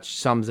pretty much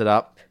sums it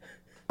up.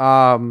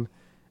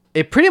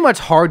 It pretty much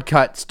hard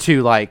cuts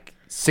to like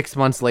 6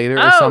 months later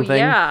or something.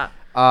 Yeah.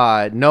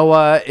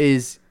 Noah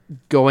is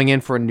going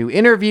in for a new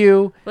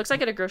interview. Looks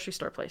like at a grocery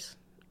store place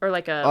or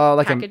like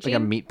a packaging? like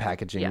a meat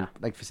packaging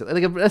like facility,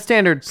 like a pretty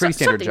standard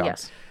job.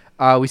 Yes.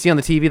 We see on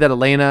the TV that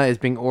Elena is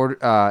being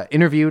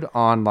interviewed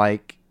on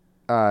like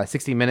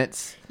 60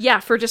 Minutes. Yeah,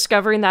 for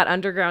discovering that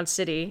underground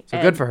city. So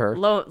good for her.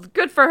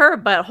 Good for her,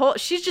 but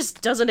she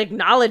just doesn't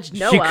acknowledge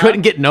Noah. She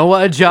couldn't get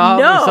Noah a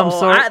job of some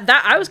sort?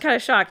 I was kind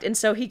of shocked. And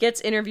so he gets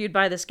interviewed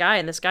by this guy,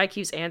 and this guy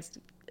keeps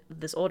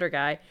this older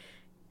guy,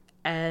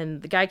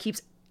 and the guy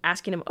keeps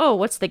asking him, "Oh,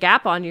 what's the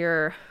gap on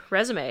your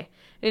resume?"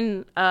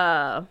 And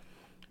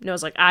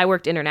Noah's like, "I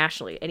worked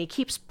internationally," and he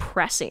keeps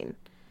pressing.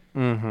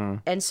 Mm-hmm.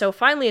 And so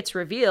finally it's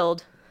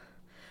revealed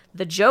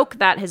the joke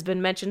that has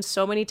been mentioned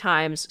so many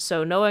times.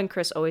 So Noah and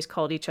Chris always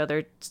called each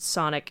other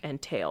Sonic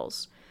and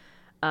Tails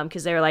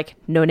because they were like,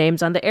 no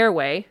names on the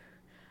airway.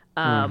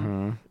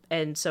 And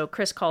so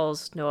Chris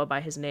calls Noah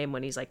by his name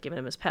when he's like giving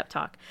him his pep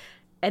talk.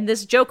 And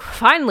this joke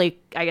finally,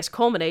 I guess,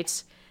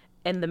 culminates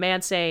in the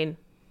man saying,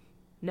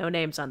 no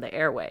names on the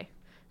airway.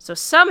 So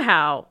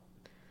somehow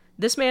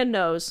this man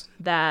knows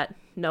that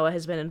Noah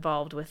has been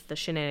involved with the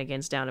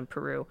shenanigans down in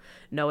Peru.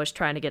 Noah's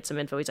trying to get some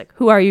info. He's like,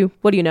 who are you?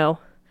 What do you know?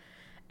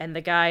 And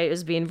the guy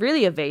is being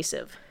really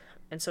evasive.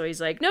 And so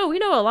he's like, no, we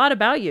know a lot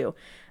about you.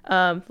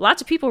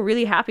 Lots of people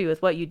really happy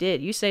with what you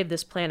did. You saved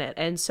this planet.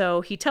 And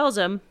so he tells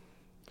him,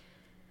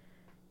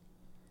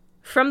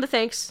 from the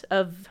thanks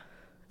of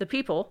the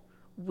people,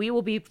 we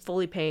will be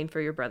fully paying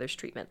for your brother's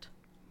treatment.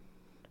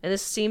 And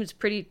this seems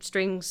pretty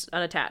strings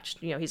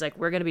unattached. You know, he's like,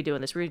 we're going to be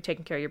doing this. We're going to be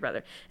taking care of your brother.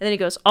 And then he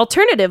goes,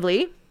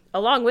 alternatively,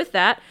 along with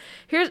that,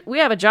 we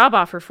have a job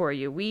offer for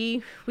you.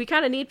 We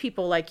kind of need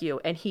people like you.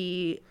 And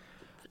he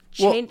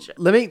changed.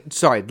 Well,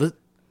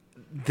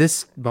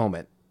 this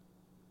moment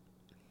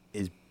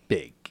is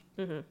big.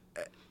 Mm-hmm.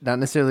 Not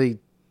necessarily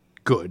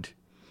good,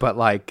 but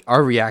like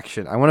our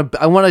reaction. I want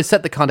to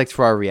set the context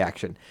for our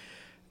reaction.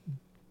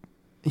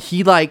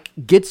 He like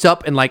gets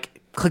up and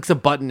like clicks a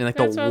button and like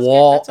the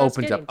wall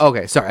opens up.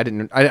 Okay, sorry,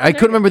 I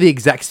couldn't remember the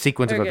exact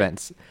sequence of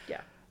events.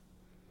 Yeah.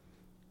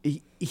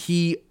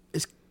 He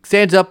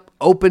stands up,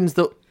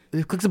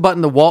 clicks a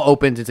button, the wall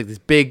opens. It's like this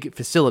big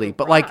facility,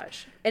 but like,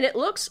 and it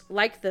looks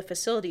like the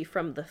facility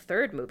from the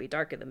third movie,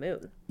 Dark of the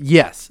Moon.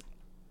 Yes.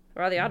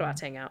 Where all the Autobots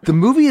hang out. The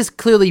movie is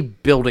clearly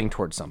building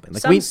towards something.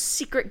 Like some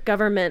secret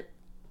government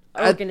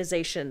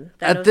organization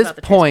that knows about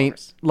the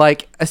point,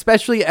 like,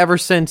 especially ever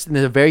since in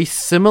a very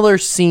similar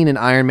scene in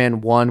Iron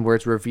Man 1 where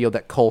it's revealed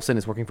that Coulson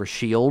is working for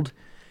S.H.I.E.L.D.,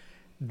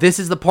 this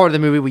is the part of the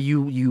movie where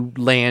you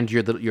land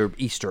your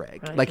Easter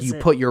egg. Right, like you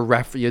put your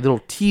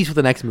little tease for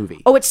the next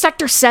movie. Oh, it's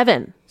Sector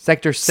 7.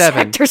 Sector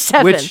 7.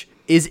 Which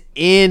is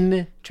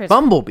in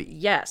Bumblebee.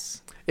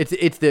 Yes. Is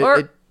it?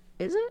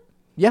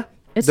 Yeah.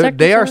 Yeah.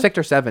 They are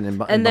Sector 7 in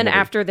Bumblebee. And then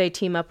after they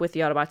team up with the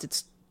Autobots,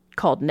 it's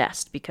called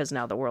Nest because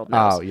now the world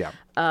knows. Oh, yeah.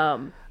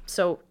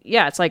 So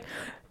yeah, it's like,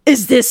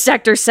 is this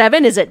Sector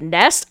 7? Is it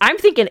Nest? I'm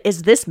thinking,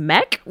 is this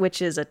Mech,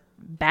 which is a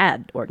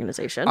bad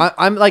organization?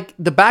 I'm like,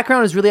 the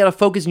background is really out of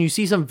focus, and you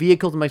see some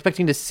vehicles. I'm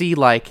expecting to see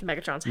like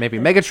maybe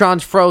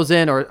Megatron's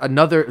frozen,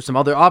 or some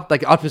other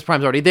like Optimus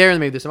Prime's already there, and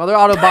maybe there's some other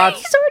Autobots.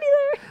 He's already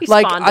there. He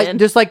like spawned in.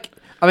 just like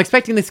I'm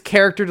expecting this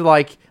character to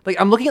like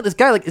I'm looking at this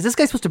guy like, is this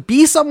guy supposed to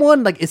be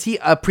someone? Like, is he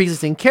a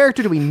pre-existing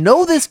character? Do we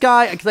know this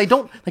guy? Because I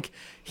don't like.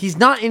 He's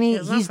not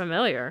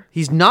familiar.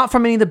 He's not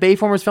from any of the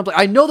Bayformers films. Like,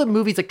 I know the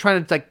movie's like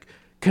trying to like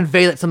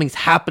convey that something's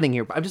happening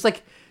here, but I'm just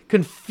like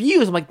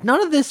confused. I'm like,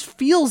 none of this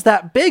feels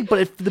that big, but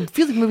it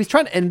feels like the movie's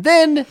trying to. And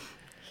then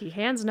he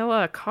hands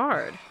Noah a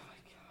card.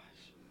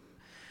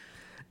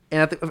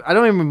 And I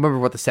don't even remember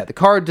what the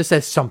card just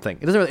says something.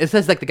 It doesn't really, it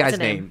says like the guy's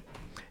name.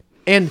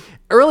 And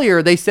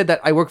earlier they said that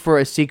I work for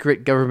a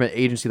secret government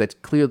agency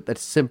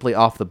that's simply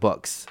off the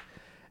books.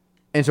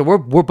 And so we're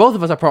both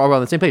of us are probably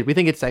on the same page. We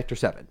think it's Sector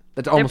 7.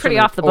 That's They're pretty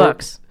off the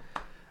books.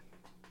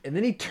 And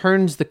then he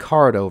turns the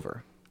card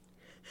over.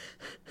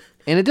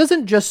 And it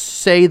doesn't just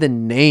say the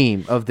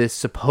name of this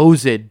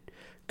supposed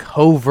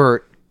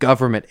covert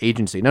government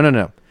agency.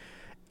 No.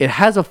 It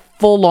has a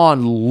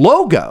full-on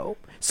logo.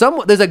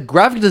 There's a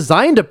graphic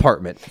design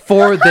department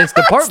for this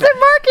department. It's their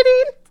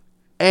marketing.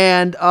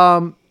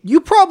 And you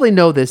probably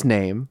know this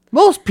name.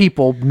 Most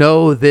people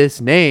know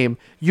this name.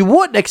 You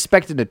wouldn't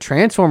expect it in a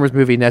Transformers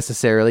movie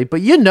necessarily,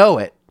 but you know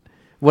it.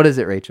 What is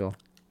it, Rachel?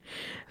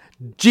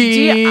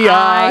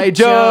 G.I.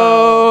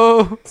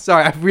 Joe.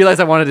 Sorry, I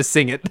realized I wanted to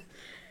sing it.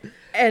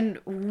 And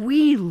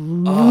we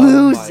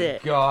lose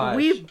it. Gosh.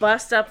 We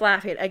bust up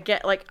laughing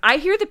again. Like, I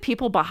hear the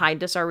people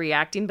behind us are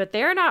reacting, but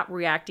they're not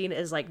reacting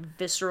as like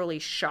viscerally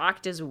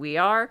shocked as we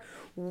are.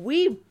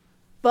 We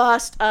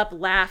bust up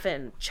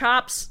laughing,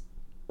 chops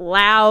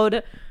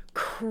loud,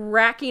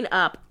 cracking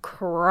up,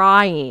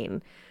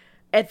 crying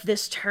at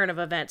this turn of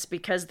events,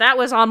 because that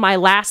was on my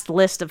last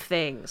list of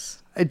things.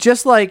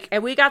 Just like,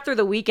 and we got through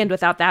the weekend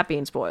without that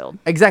being spoiled.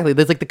 Exactly.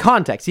 There's like the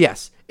context.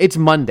 Yes, it's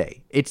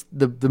Monday. It's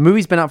the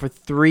movie's been out for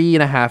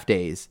 3.5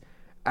 days,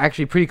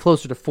 actually pretty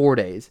closer to 4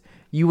 days.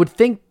 You would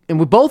think,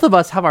 and both of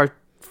us have our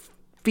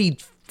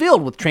feed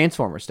filled with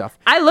Transformers stuff.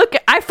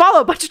 I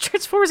follow a bunch of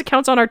Transformers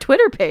accounts on our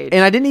Twitter page,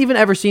 and I didn't even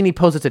ever see any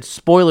posts that said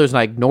spoilers, and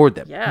I ignored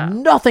them. Yeah,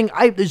 nothing.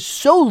 There's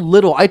so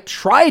little. I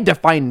tried to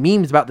find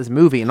memes about this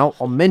movie, and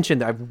I'll mention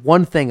that I have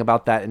one thing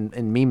about that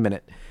in Meme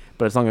Minute,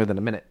 but it's longer than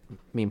a minute.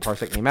 Meme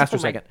parsec, meme master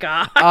second.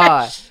 Oh my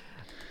gosh.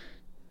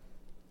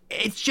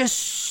 It's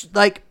just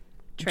like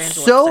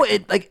so.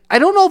 I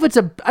don't know if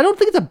I don't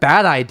think it's a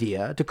bad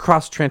idea to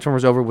cross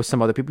Transformers over with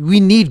some other people. We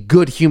need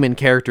good human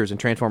characters in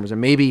Transformers, and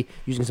maybe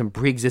using some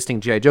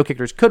pre-existing G.I. Joe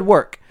characters could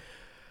work.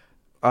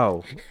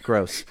 Oh,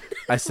 gross!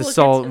 I just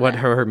saw what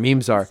her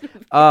memes are.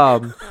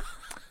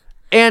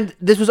 And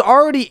this was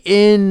already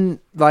in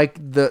like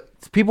the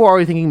people were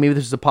already thinking maybe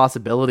this is a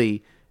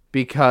possibility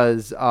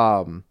because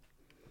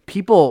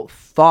people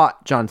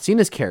thought John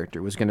Cena's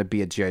character was going to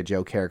be a G.I.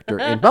 Joe character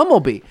in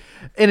Bumblebee,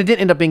 and it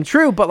didn't end up being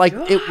true. But like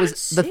it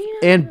was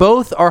and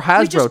both are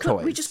Hasbro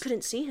toys. We just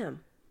couldn't see him.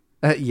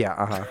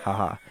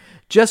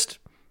 Just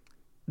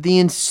the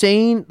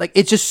insane, like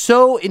it's just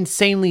so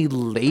insanely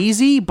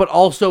lazy, but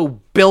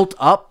also built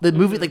up. The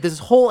movie, like this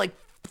whole like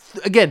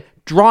again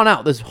drawn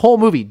out. This whole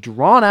movie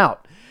drawn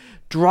out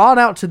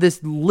to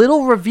this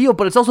little reveal,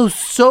 but it's also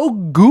so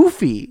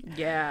goofy.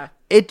 Yeah,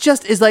 it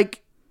just is like.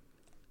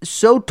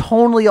 So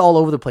tonally all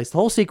over the place. The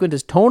whole sequence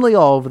is tonally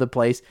all over the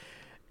place.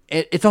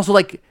 It's also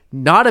like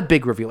not a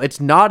big reveal. It's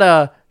not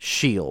a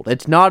Shield.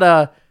 It's not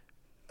a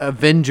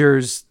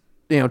Avengers.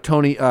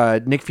 Tony,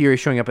 Nick Fury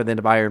showing up at the end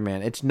of Iron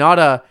Man. It's not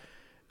a,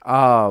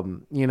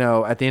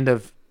 at the end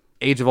of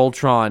Age of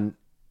Ultron,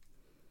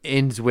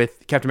 ends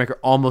with Captain America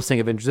almost saying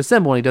Avengers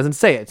Assemble and he doesn't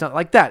say it. It's not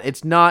like that.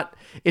 It's not.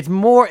 It's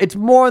more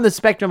in the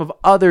spectrum of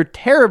other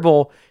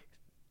terrible.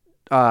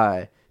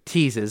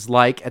 Teases,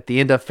 like at the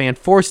end of Fan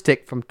Four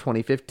Stick from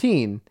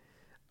 2015,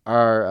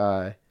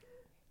 our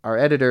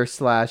editor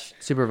 /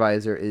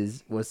 supervisor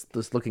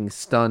was looking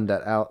stunned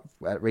at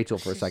Rachel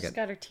for a second. She's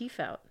got her teeth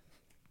out.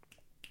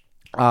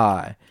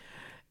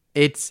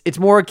 It's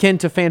more akin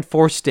to Fan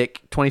Four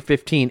Stick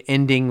 2015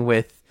 ending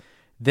with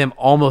them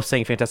almost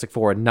saying Fantastic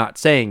Four and not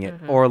saying it,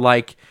 or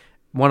like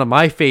one of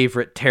my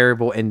favorite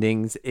terrible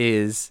endings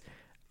is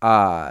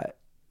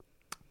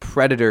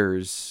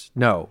Predators.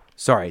 No,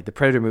 sorry, the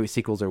Predator movie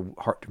sequels are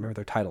hard to remember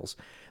their titles.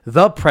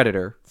 The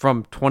Predator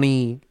from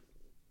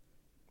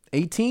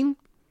 2018.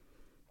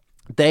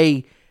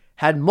 They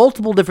had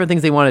multiple different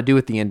things they wanted to do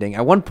with the ending.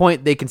 At one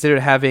point, they considered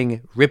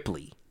having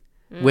Ripley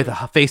with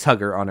a face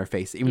hugger on her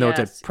face, even though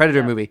it's a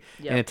Predator movie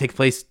and it takes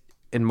place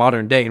in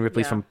modern day, and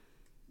Ripley's from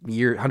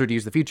 100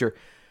 years in the future.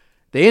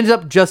 They ended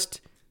up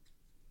just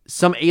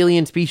some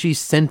alien species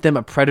sent them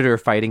a Predator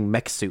fighting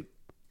mech suit.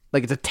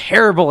 Like, it's a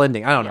terrible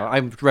ending. I don't know.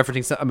 I'm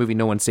referencing a movie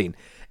no one's seen.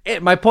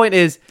 My point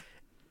is,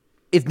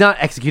 it's not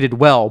executed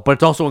well, but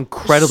it's also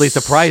incredibly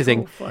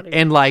surprising. So funny.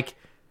 And, like,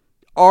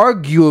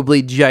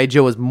 arguably, G.I.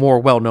 Joe is more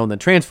well-known than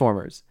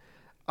Transformers.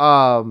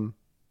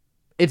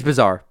 It's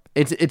bizarre.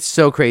 It's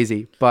so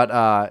crazy,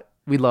 but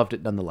we loved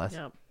it nonetheless.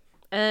 Yeah.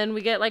 And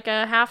we get like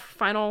a half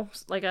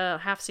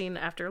scene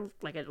after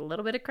like a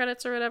little bit of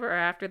credits or whatever, or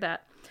after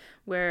that,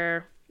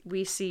 where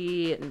we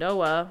see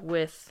Noah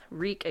with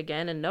Reek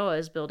again, and Noah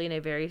is building a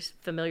very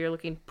familiar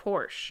looking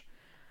Porsche.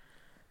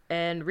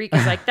 And Reek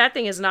is like, that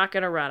thing is not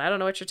going to run. I don't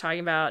know what you're talking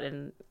about.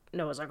 And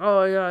Noah's like,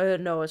 oh, yeah,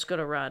 no, it's going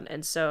to run.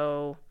 And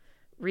so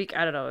Reek,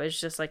 I don't know, it's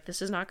just like,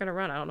 this is not going to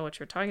run. I don't know what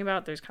you're talking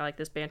about. There's kind of like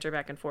this banter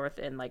back and forth.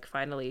 And like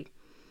finally,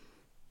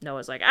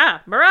 Noah's like,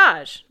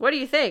 Mirage, what do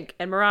you think?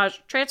 And Mirage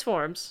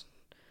transforms.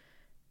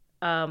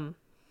 And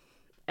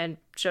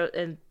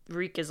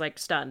Reek is like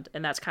stunned.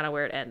 And that's kind of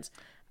where it ends.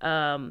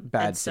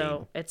 Bad scene.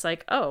 So it's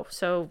like, oh,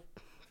 so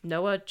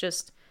Noah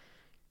just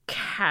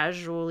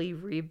casually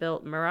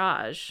rebuilt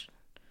Mirage.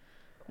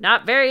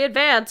 Not very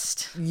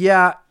advanced.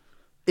 Yeah,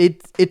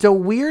 it's a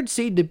weird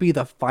scene to be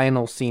the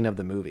final scene of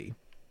the movie,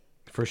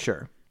 for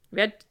sure.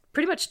 We had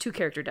pretty much 2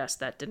 character deaths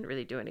that didn't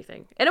really do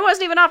anything. And it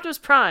wasn't even Optimus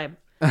Prime.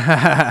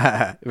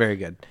 Very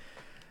good.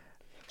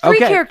 3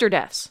 character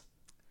deaths.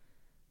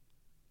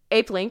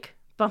 Ape Link,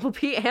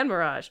 Bumblebee, and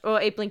Mirage. Oh,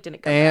 Ape Link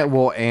didn't come back.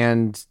 Well,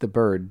 and the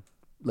bird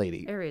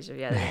lady. Eraser,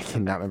 yeah. I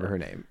cannot remember her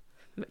name.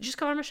 Just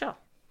call her Michelle.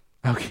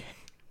 Okay.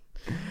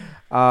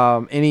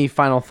 Any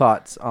final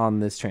thoughts on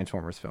this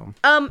Transformers film?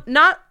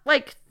 Not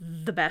like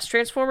the best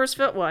Transformers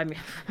film. Well, I mean,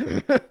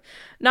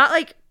 not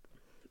like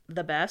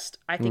the best.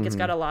 I think it's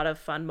got a lot of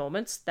fun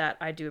moments that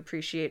I do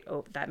appreciate.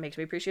 That makes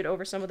me appreciate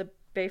over some of the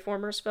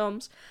Bayformers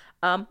films.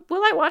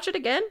 Will I watch it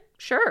again?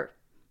 Sure.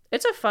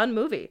 It's a fun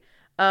movie.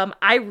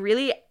 I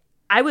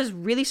was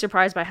really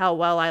surprised by how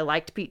well I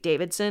liked Pete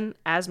Davidson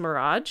as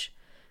Mirage.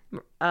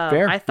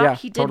 Fair. I thought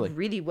he did totally.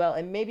 really well,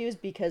 and maybe it was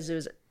because it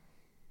was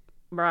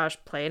Mirage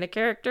playing a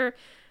character,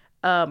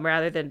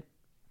 rather than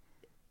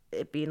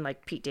it being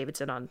like Pete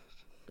Davidson on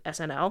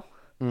SNL.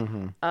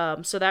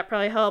 So that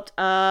probably helped.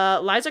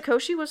 Liza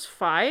Koshy was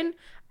fine.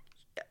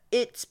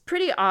 It's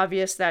pretty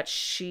obvious that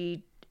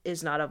she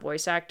is not a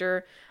voice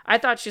actor. I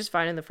thought she was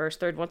fine in the first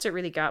third. Once it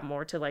really got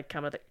more to like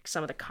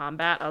some of the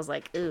combat, I was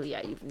like, oh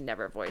yeah, you've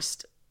never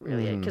voiced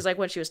really, because like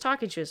when she was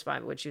talking, she was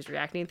fine. When she was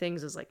reacting to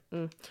things, it was like,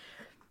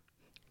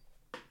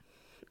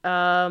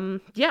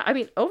 yeah. I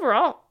mean,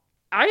 overall,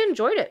 I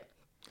enjoyed it.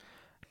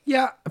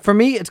 Yeah, for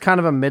me, it's kind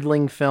of a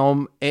middling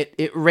film.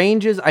 It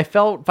ranges. I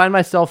find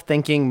myself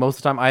thinking most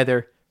of the time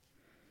either,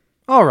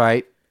 all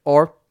right,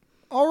 or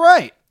all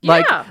right.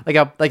 Yeah. Like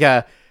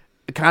a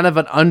kind of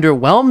an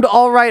underwhelmed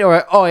all right,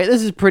 or oh, yeah,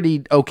 this is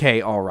pretty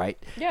okay all right.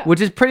 Yeah.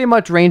 Which is pretty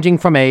much ranging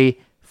from a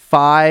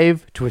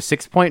 5 to a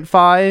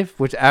 6.5,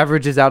 which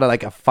averages out at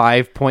like a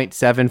 5.7,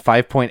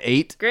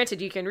 5.8.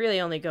 Granted, you can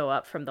really only go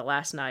up from The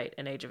Last Night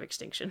and Age of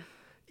Extinction.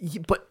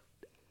 But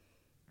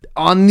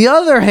on the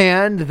other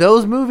hand,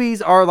 those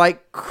movies are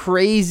like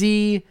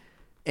crazy,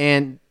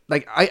 and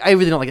like I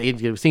really don't like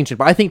Age of Extinction,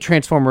 but I think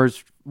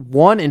Transformers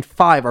 1 and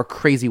 5 are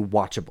crazy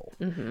watchable.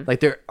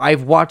 Like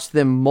I've watched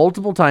them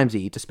multiple times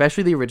each,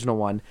 especially the original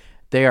one.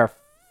 They are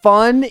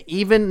fun,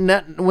 even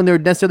not when they're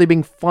necessarily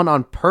being fun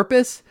on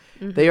purpose.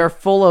 They are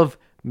full of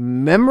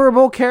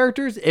memorable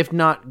characters, if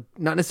not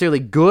necessarily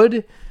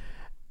good.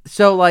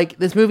 So like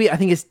this movie, I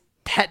think is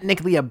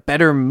technically a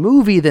better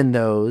movie than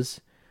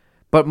those.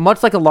 But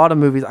much like a lot of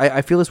movies,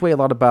 I feel this way a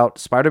lot about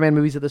Spider-Man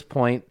movies at this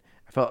point.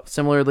 I felt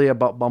similarly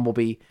about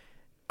Bumblebee.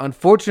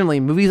 Unfortunately,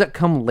 movies that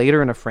come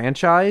later in a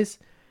franchise,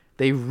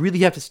 they really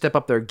have to step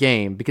up their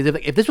game. Because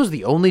if this was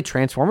the only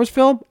Transformers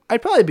film,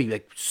 I'd probably be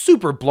like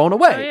super blown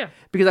away. Oh, yeah.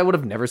 Because I would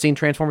have never seen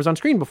Transformers on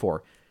screen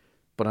before.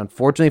 But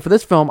unfortunately for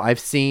this film, I've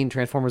seen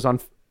Transformers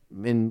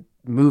in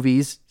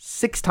movies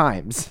 6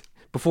 times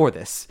before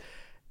this.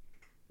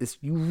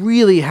 You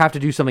really have to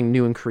do something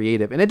new and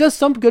creative. And it does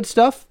some good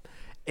stuff.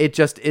 It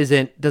just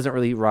doesn't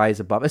really rise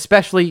above,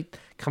 especially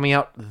coming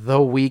out the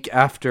week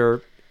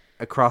after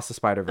Across the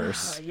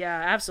Spider-Verse. Yeah,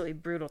 absolutely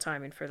brutal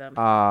timing for them.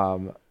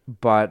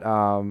 But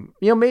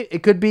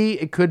it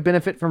could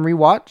benefit from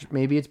rewatch.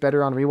 Maybe it's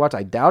better on rewatch.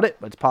 I doubt it,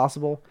 but it's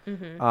possible.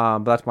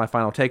 But that's my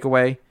final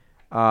takeaway.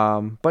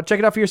 But check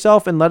it out for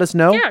yourself and let us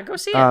know. Yeah, go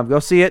see it. Go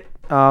see it.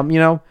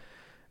 I'm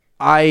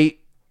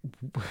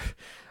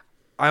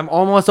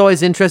almost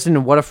always interested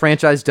in what a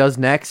franchise does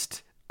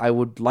next. I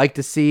would like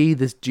to see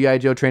this G.I.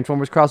 Joe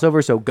Transformers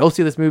crossover, so go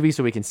see this movie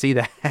so we can see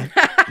that.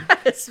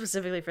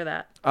 Specifically for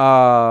that.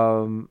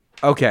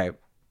 Okay.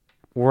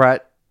 We're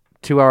at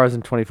 2 hours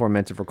and 24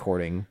 minutes of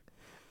recording.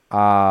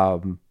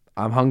 I'm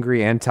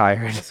hungry and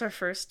tired. That's our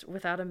first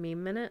without a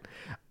meme minute.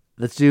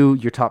 Let's do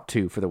your top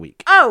 2 for the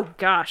week. Oh,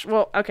 gosh.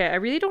 Well, okay. I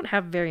really don't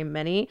have very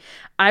many.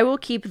 I will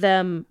keep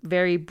them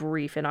very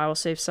brief, and I will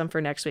save some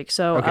for next week.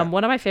 So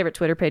one of my favorite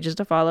Twitter pages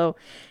to follow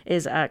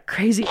is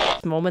Crazy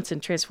Moments in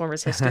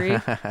Transformers History.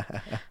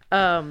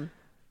 They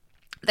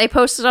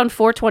posted on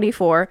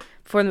 4/24,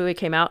 before the movie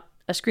came out,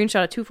 a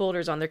screenshot of 2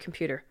 folders on their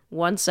computer.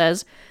 One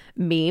says,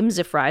 memes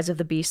if Rise of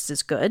the Beasts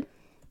is good.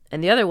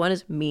 And the other one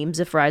is memes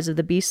if Rise of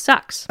the Beast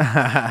sucks. They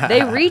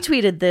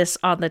retweeted this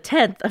on the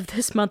 10th of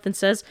this month and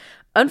says,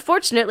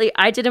 Unfortunately,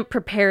 I didn't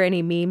prepare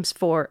any memes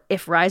for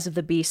if Rise of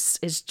the Beasts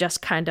is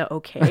just kind of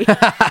okay.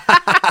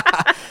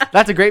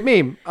 That's a great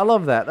meme. I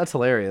love that. That's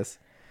hilarious.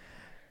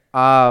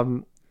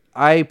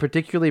 I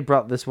particularly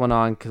brought this one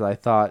on because I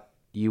thought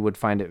you would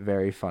find it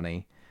very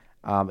funny.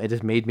 It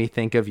just made me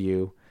think of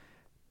you.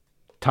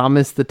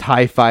 Thomas the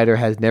TIE Fighter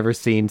has never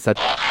seen such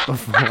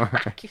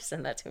before. You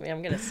send that to me.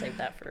 I'm going to save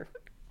that for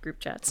group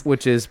chats.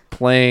 Which is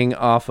playing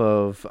off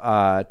of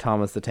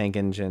Thomas the Tank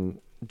Engine,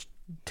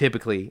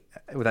 typically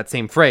with that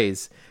same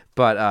phrase,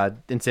 but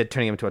instead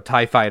turning him into a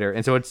TIE Fighter.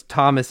 And so it's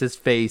Thomas's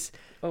face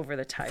over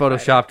the TIE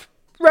photoshopped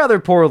rather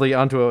poorly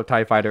onto a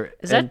TIE Fighter.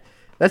 Is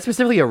that's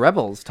specifically a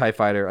Rebels TIE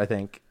Fighter, I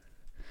think.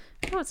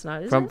 No, it's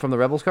not, is it? From the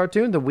Rebels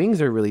cartoon, the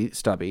wings are really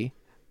stubby.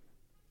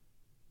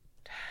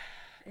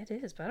 It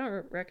is, but I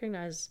don't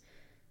recognize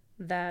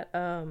that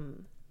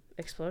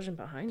explosion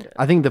behind it.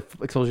 I think the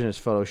explosion is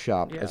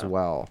photoshopped as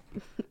well,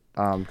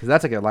 because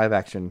that's like a live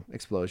action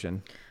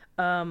explosion.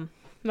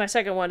 My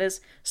second one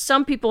is,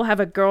 some people have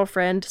a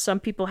girlfriend, some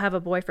people have a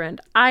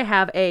boyfriend. I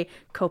have a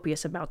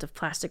copious amount of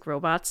plastic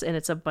robots, and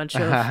it's a bunch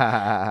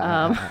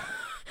of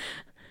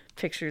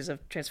pictures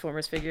of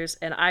Transformers figures,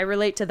 and I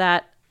relate to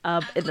that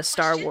in the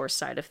Star Wars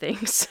side of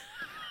things.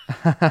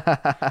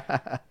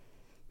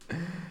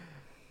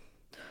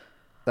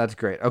 That's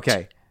great.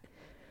 Okay.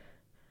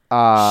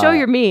 Show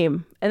your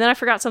meme. And then I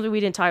forgot something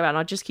we didn't talk about, and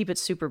I'll just keep it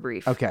super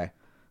brief. Okay.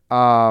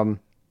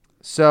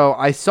 So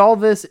I saw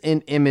this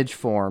in image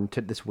form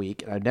this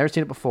week, and I've never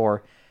seen it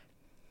before.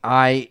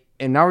 I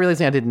am now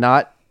realizing I did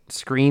not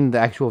screen the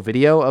actual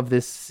video of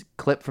this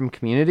clip from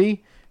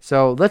Community.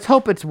 So let's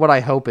hope it's what I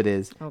hope it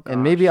is. Oh,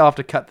 and maybe I'll have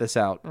to cut this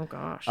out. Oh,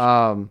 gosh.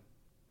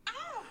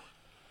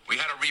 We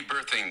had a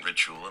rebirthing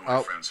ritual in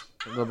my friends.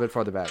 A little bit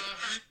farther back.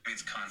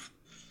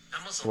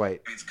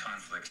 Wait.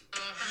 Conflict.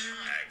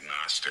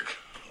 Agnostic.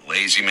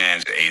 Lazy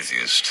man's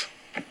atheist.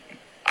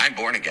 I'm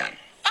born again.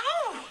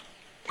 Oh!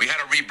 We had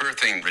a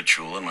rebirthing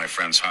ritual in my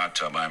friend's hot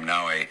tub. I'm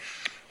now a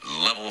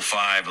level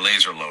 5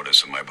 laser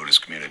lotus in my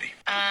Buddhist community.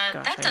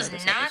 That does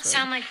not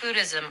sound like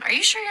Buddhism. Are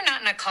you sure you're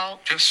not in a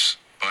cult? Just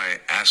by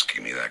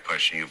asking me that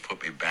question, you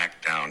put me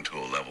back down to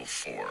a level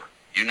 4.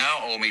 You now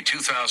owe me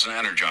 2,000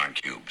 Energon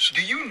cubes.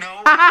 Do you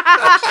know?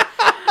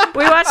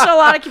 We watched a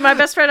lot of, my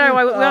best friend and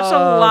I, we watched a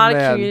lot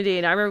man. of Community,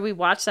 and I remember we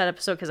watched that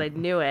episode because I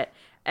knew it,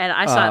 and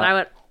I saw it and I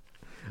went,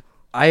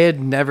 I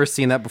had never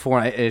seen that before,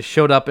 and it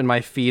showed up in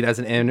my feed as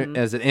an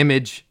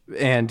image,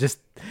 and just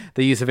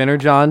the use of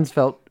Energons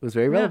was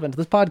very relevant to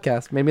this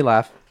podcast. Made me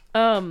laugh.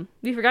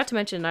 We forgot to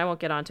mention, and I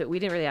won't get onto it, we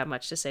didn't really have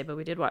much to say, but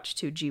we did watch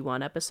 2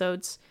 G1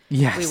 episodes.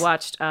 Yes. We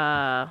watched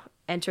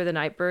Enter the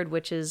Nightbird,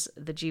 which is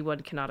the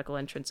G1 canonical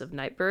entrance of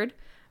Nightbird,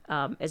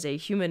 as a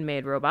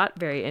human-made robot.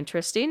 Very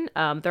interesting.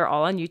 They're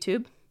all on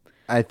YouTube.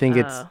 I think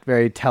it's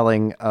very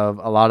telling of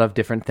a lot of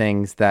different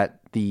things that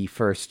the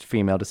first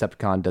female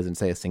Decepticon doesn't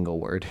say a single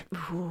word.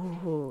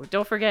 Ooh,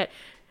 don't forget,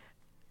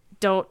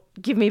 don't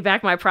give me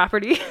back my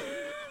property.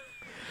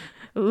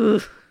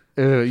 Ooh.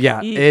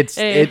 Yeah, it's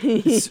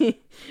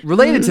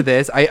related to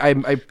this.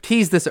 I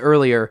teased this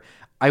earlier.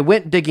 I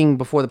went digging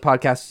before the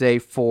podcast today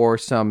for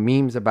some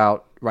memes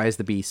about Rise of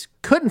the Beast.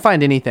 Couldn't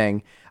find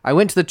anything. I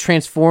went to the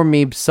Transform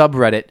Meme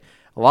subreddit.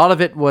 A lot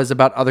of it was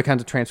about other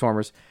kinds of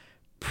Transformers.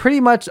 Pretty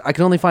much, I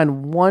could only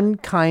find one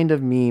kind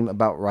of meme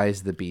about Rise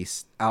of the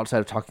Beast outside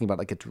of talking about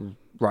like its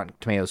Rotten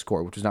Tomatoes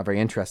score, which was not very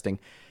interesting.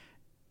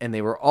 And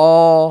they were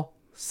all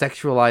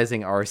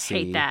sexualizing RC.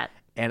 Hate that.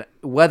 And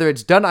whether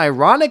it's done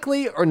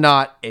ironically or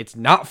not, it's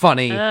not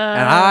funny. And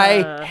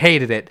I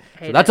hated it.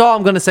 So that's all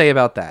I'm going to say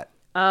about that.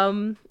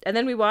 And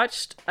then we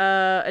watched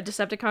a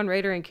Decepticon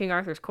Raider in King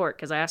Arthur's Court,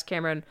 because I asked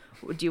Cameron,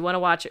 do you want to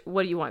watch it?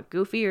 What do you want,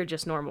 Goofy or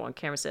just normal? And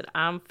Cameron said,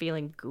 I'm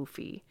feeling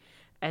Goofy.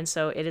 And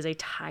so it is a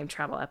time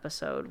travel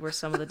episode where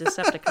some of the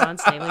Decepticons,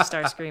 namely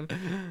Starscream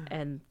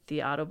and the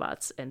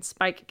Autobots and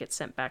Spike, get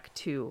sent back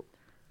to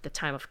the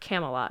time of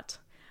Camelot,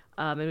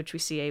 in which we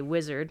see a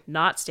wizard,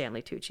 not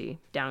Stanley Tucci,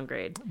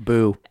 downgrade.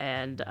 Boo.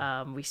 And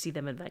we see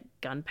them in like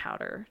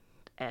gunpowder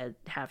and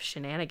have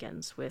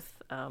shenanigans with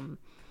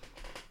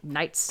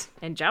knights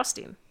and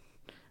jousting.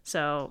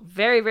 So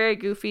very, very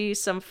goofy,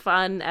 some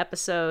fun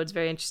episodes,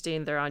 very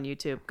interesting. They're on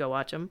YouTube. Go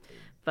watch them.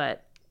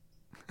 But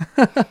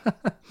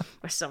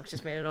my stomach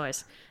just made a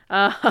noise.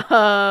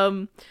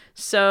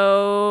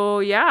 So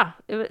yeah,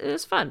 it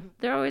was fun.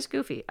 They're always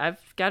goofy.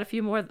 I've got a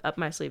few more up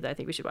my sleeve that I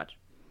think we should watch.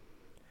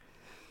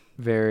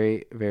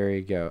 Very,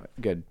 very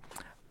good.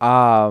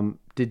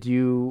 Did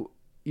you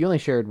only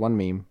shared one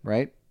meme,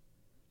 right?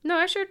 No,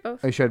 I shared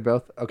both. Oh, you shared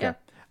both? Okay.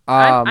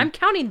 Yeah. I'm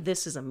counting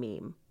this as a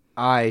meme.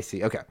 I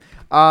see. Okay.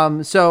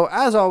 So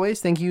as always,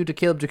 thank you to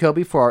Caleb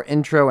Jacoby for our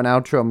intro and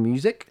outro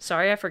music.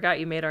 Sorry, I forgot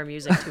you made our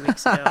music 2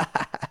 weeks ago.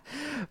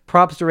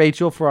 Props to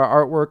Rachel for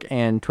our artwork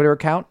and Twitter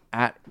account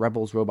at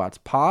Rebels Robots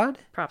Pod.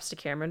 Props to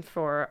Cameron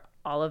for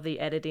all of the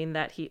editing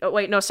that he... Oh,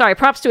 wait, no, sorry.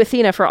 Props to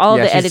Athena for all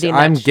of the editing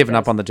I'm giving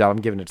up on the job.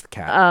 I'm giving it to the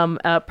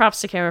cat. Props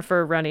to Cameron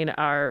for running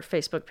our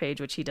Facebook page,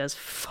 which he does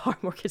far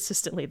more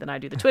consistently than I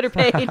do the Twitter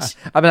page.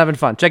 I've been having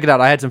fun. Check it out.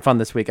 I had some fun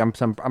this week. I'm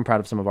proud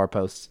of some of our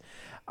posts.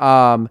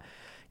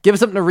 Give us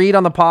something to read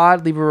on the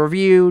pod. Leave a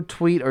review,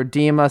 tweet, or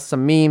DM us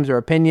some memes or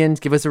opinions.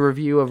 Give us a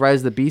review of Rise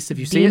of the Beast if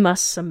you see it. DM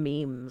us some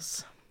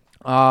memes.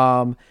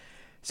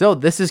 So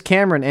this is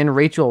Cameron and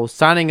Rachel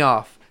signing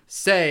off,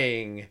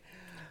 saying...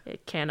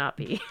 It cannot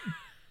be.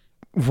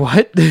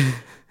 What? It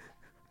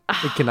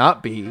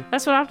cannot be.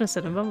 That's what Optimus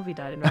said when Bumblebee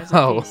died in Rise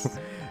of the Beast.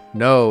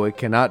 No, it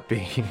cannot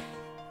be.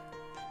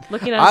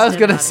 Looking at I was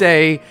gonna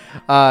say,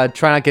 try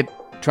not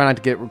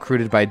to get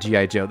recruited by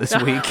G.I. Joe this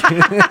week.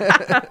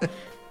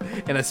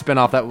 In a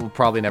spinoff that will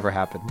probably never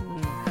happen.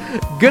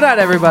 Good night,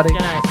 everybody. Good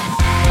night.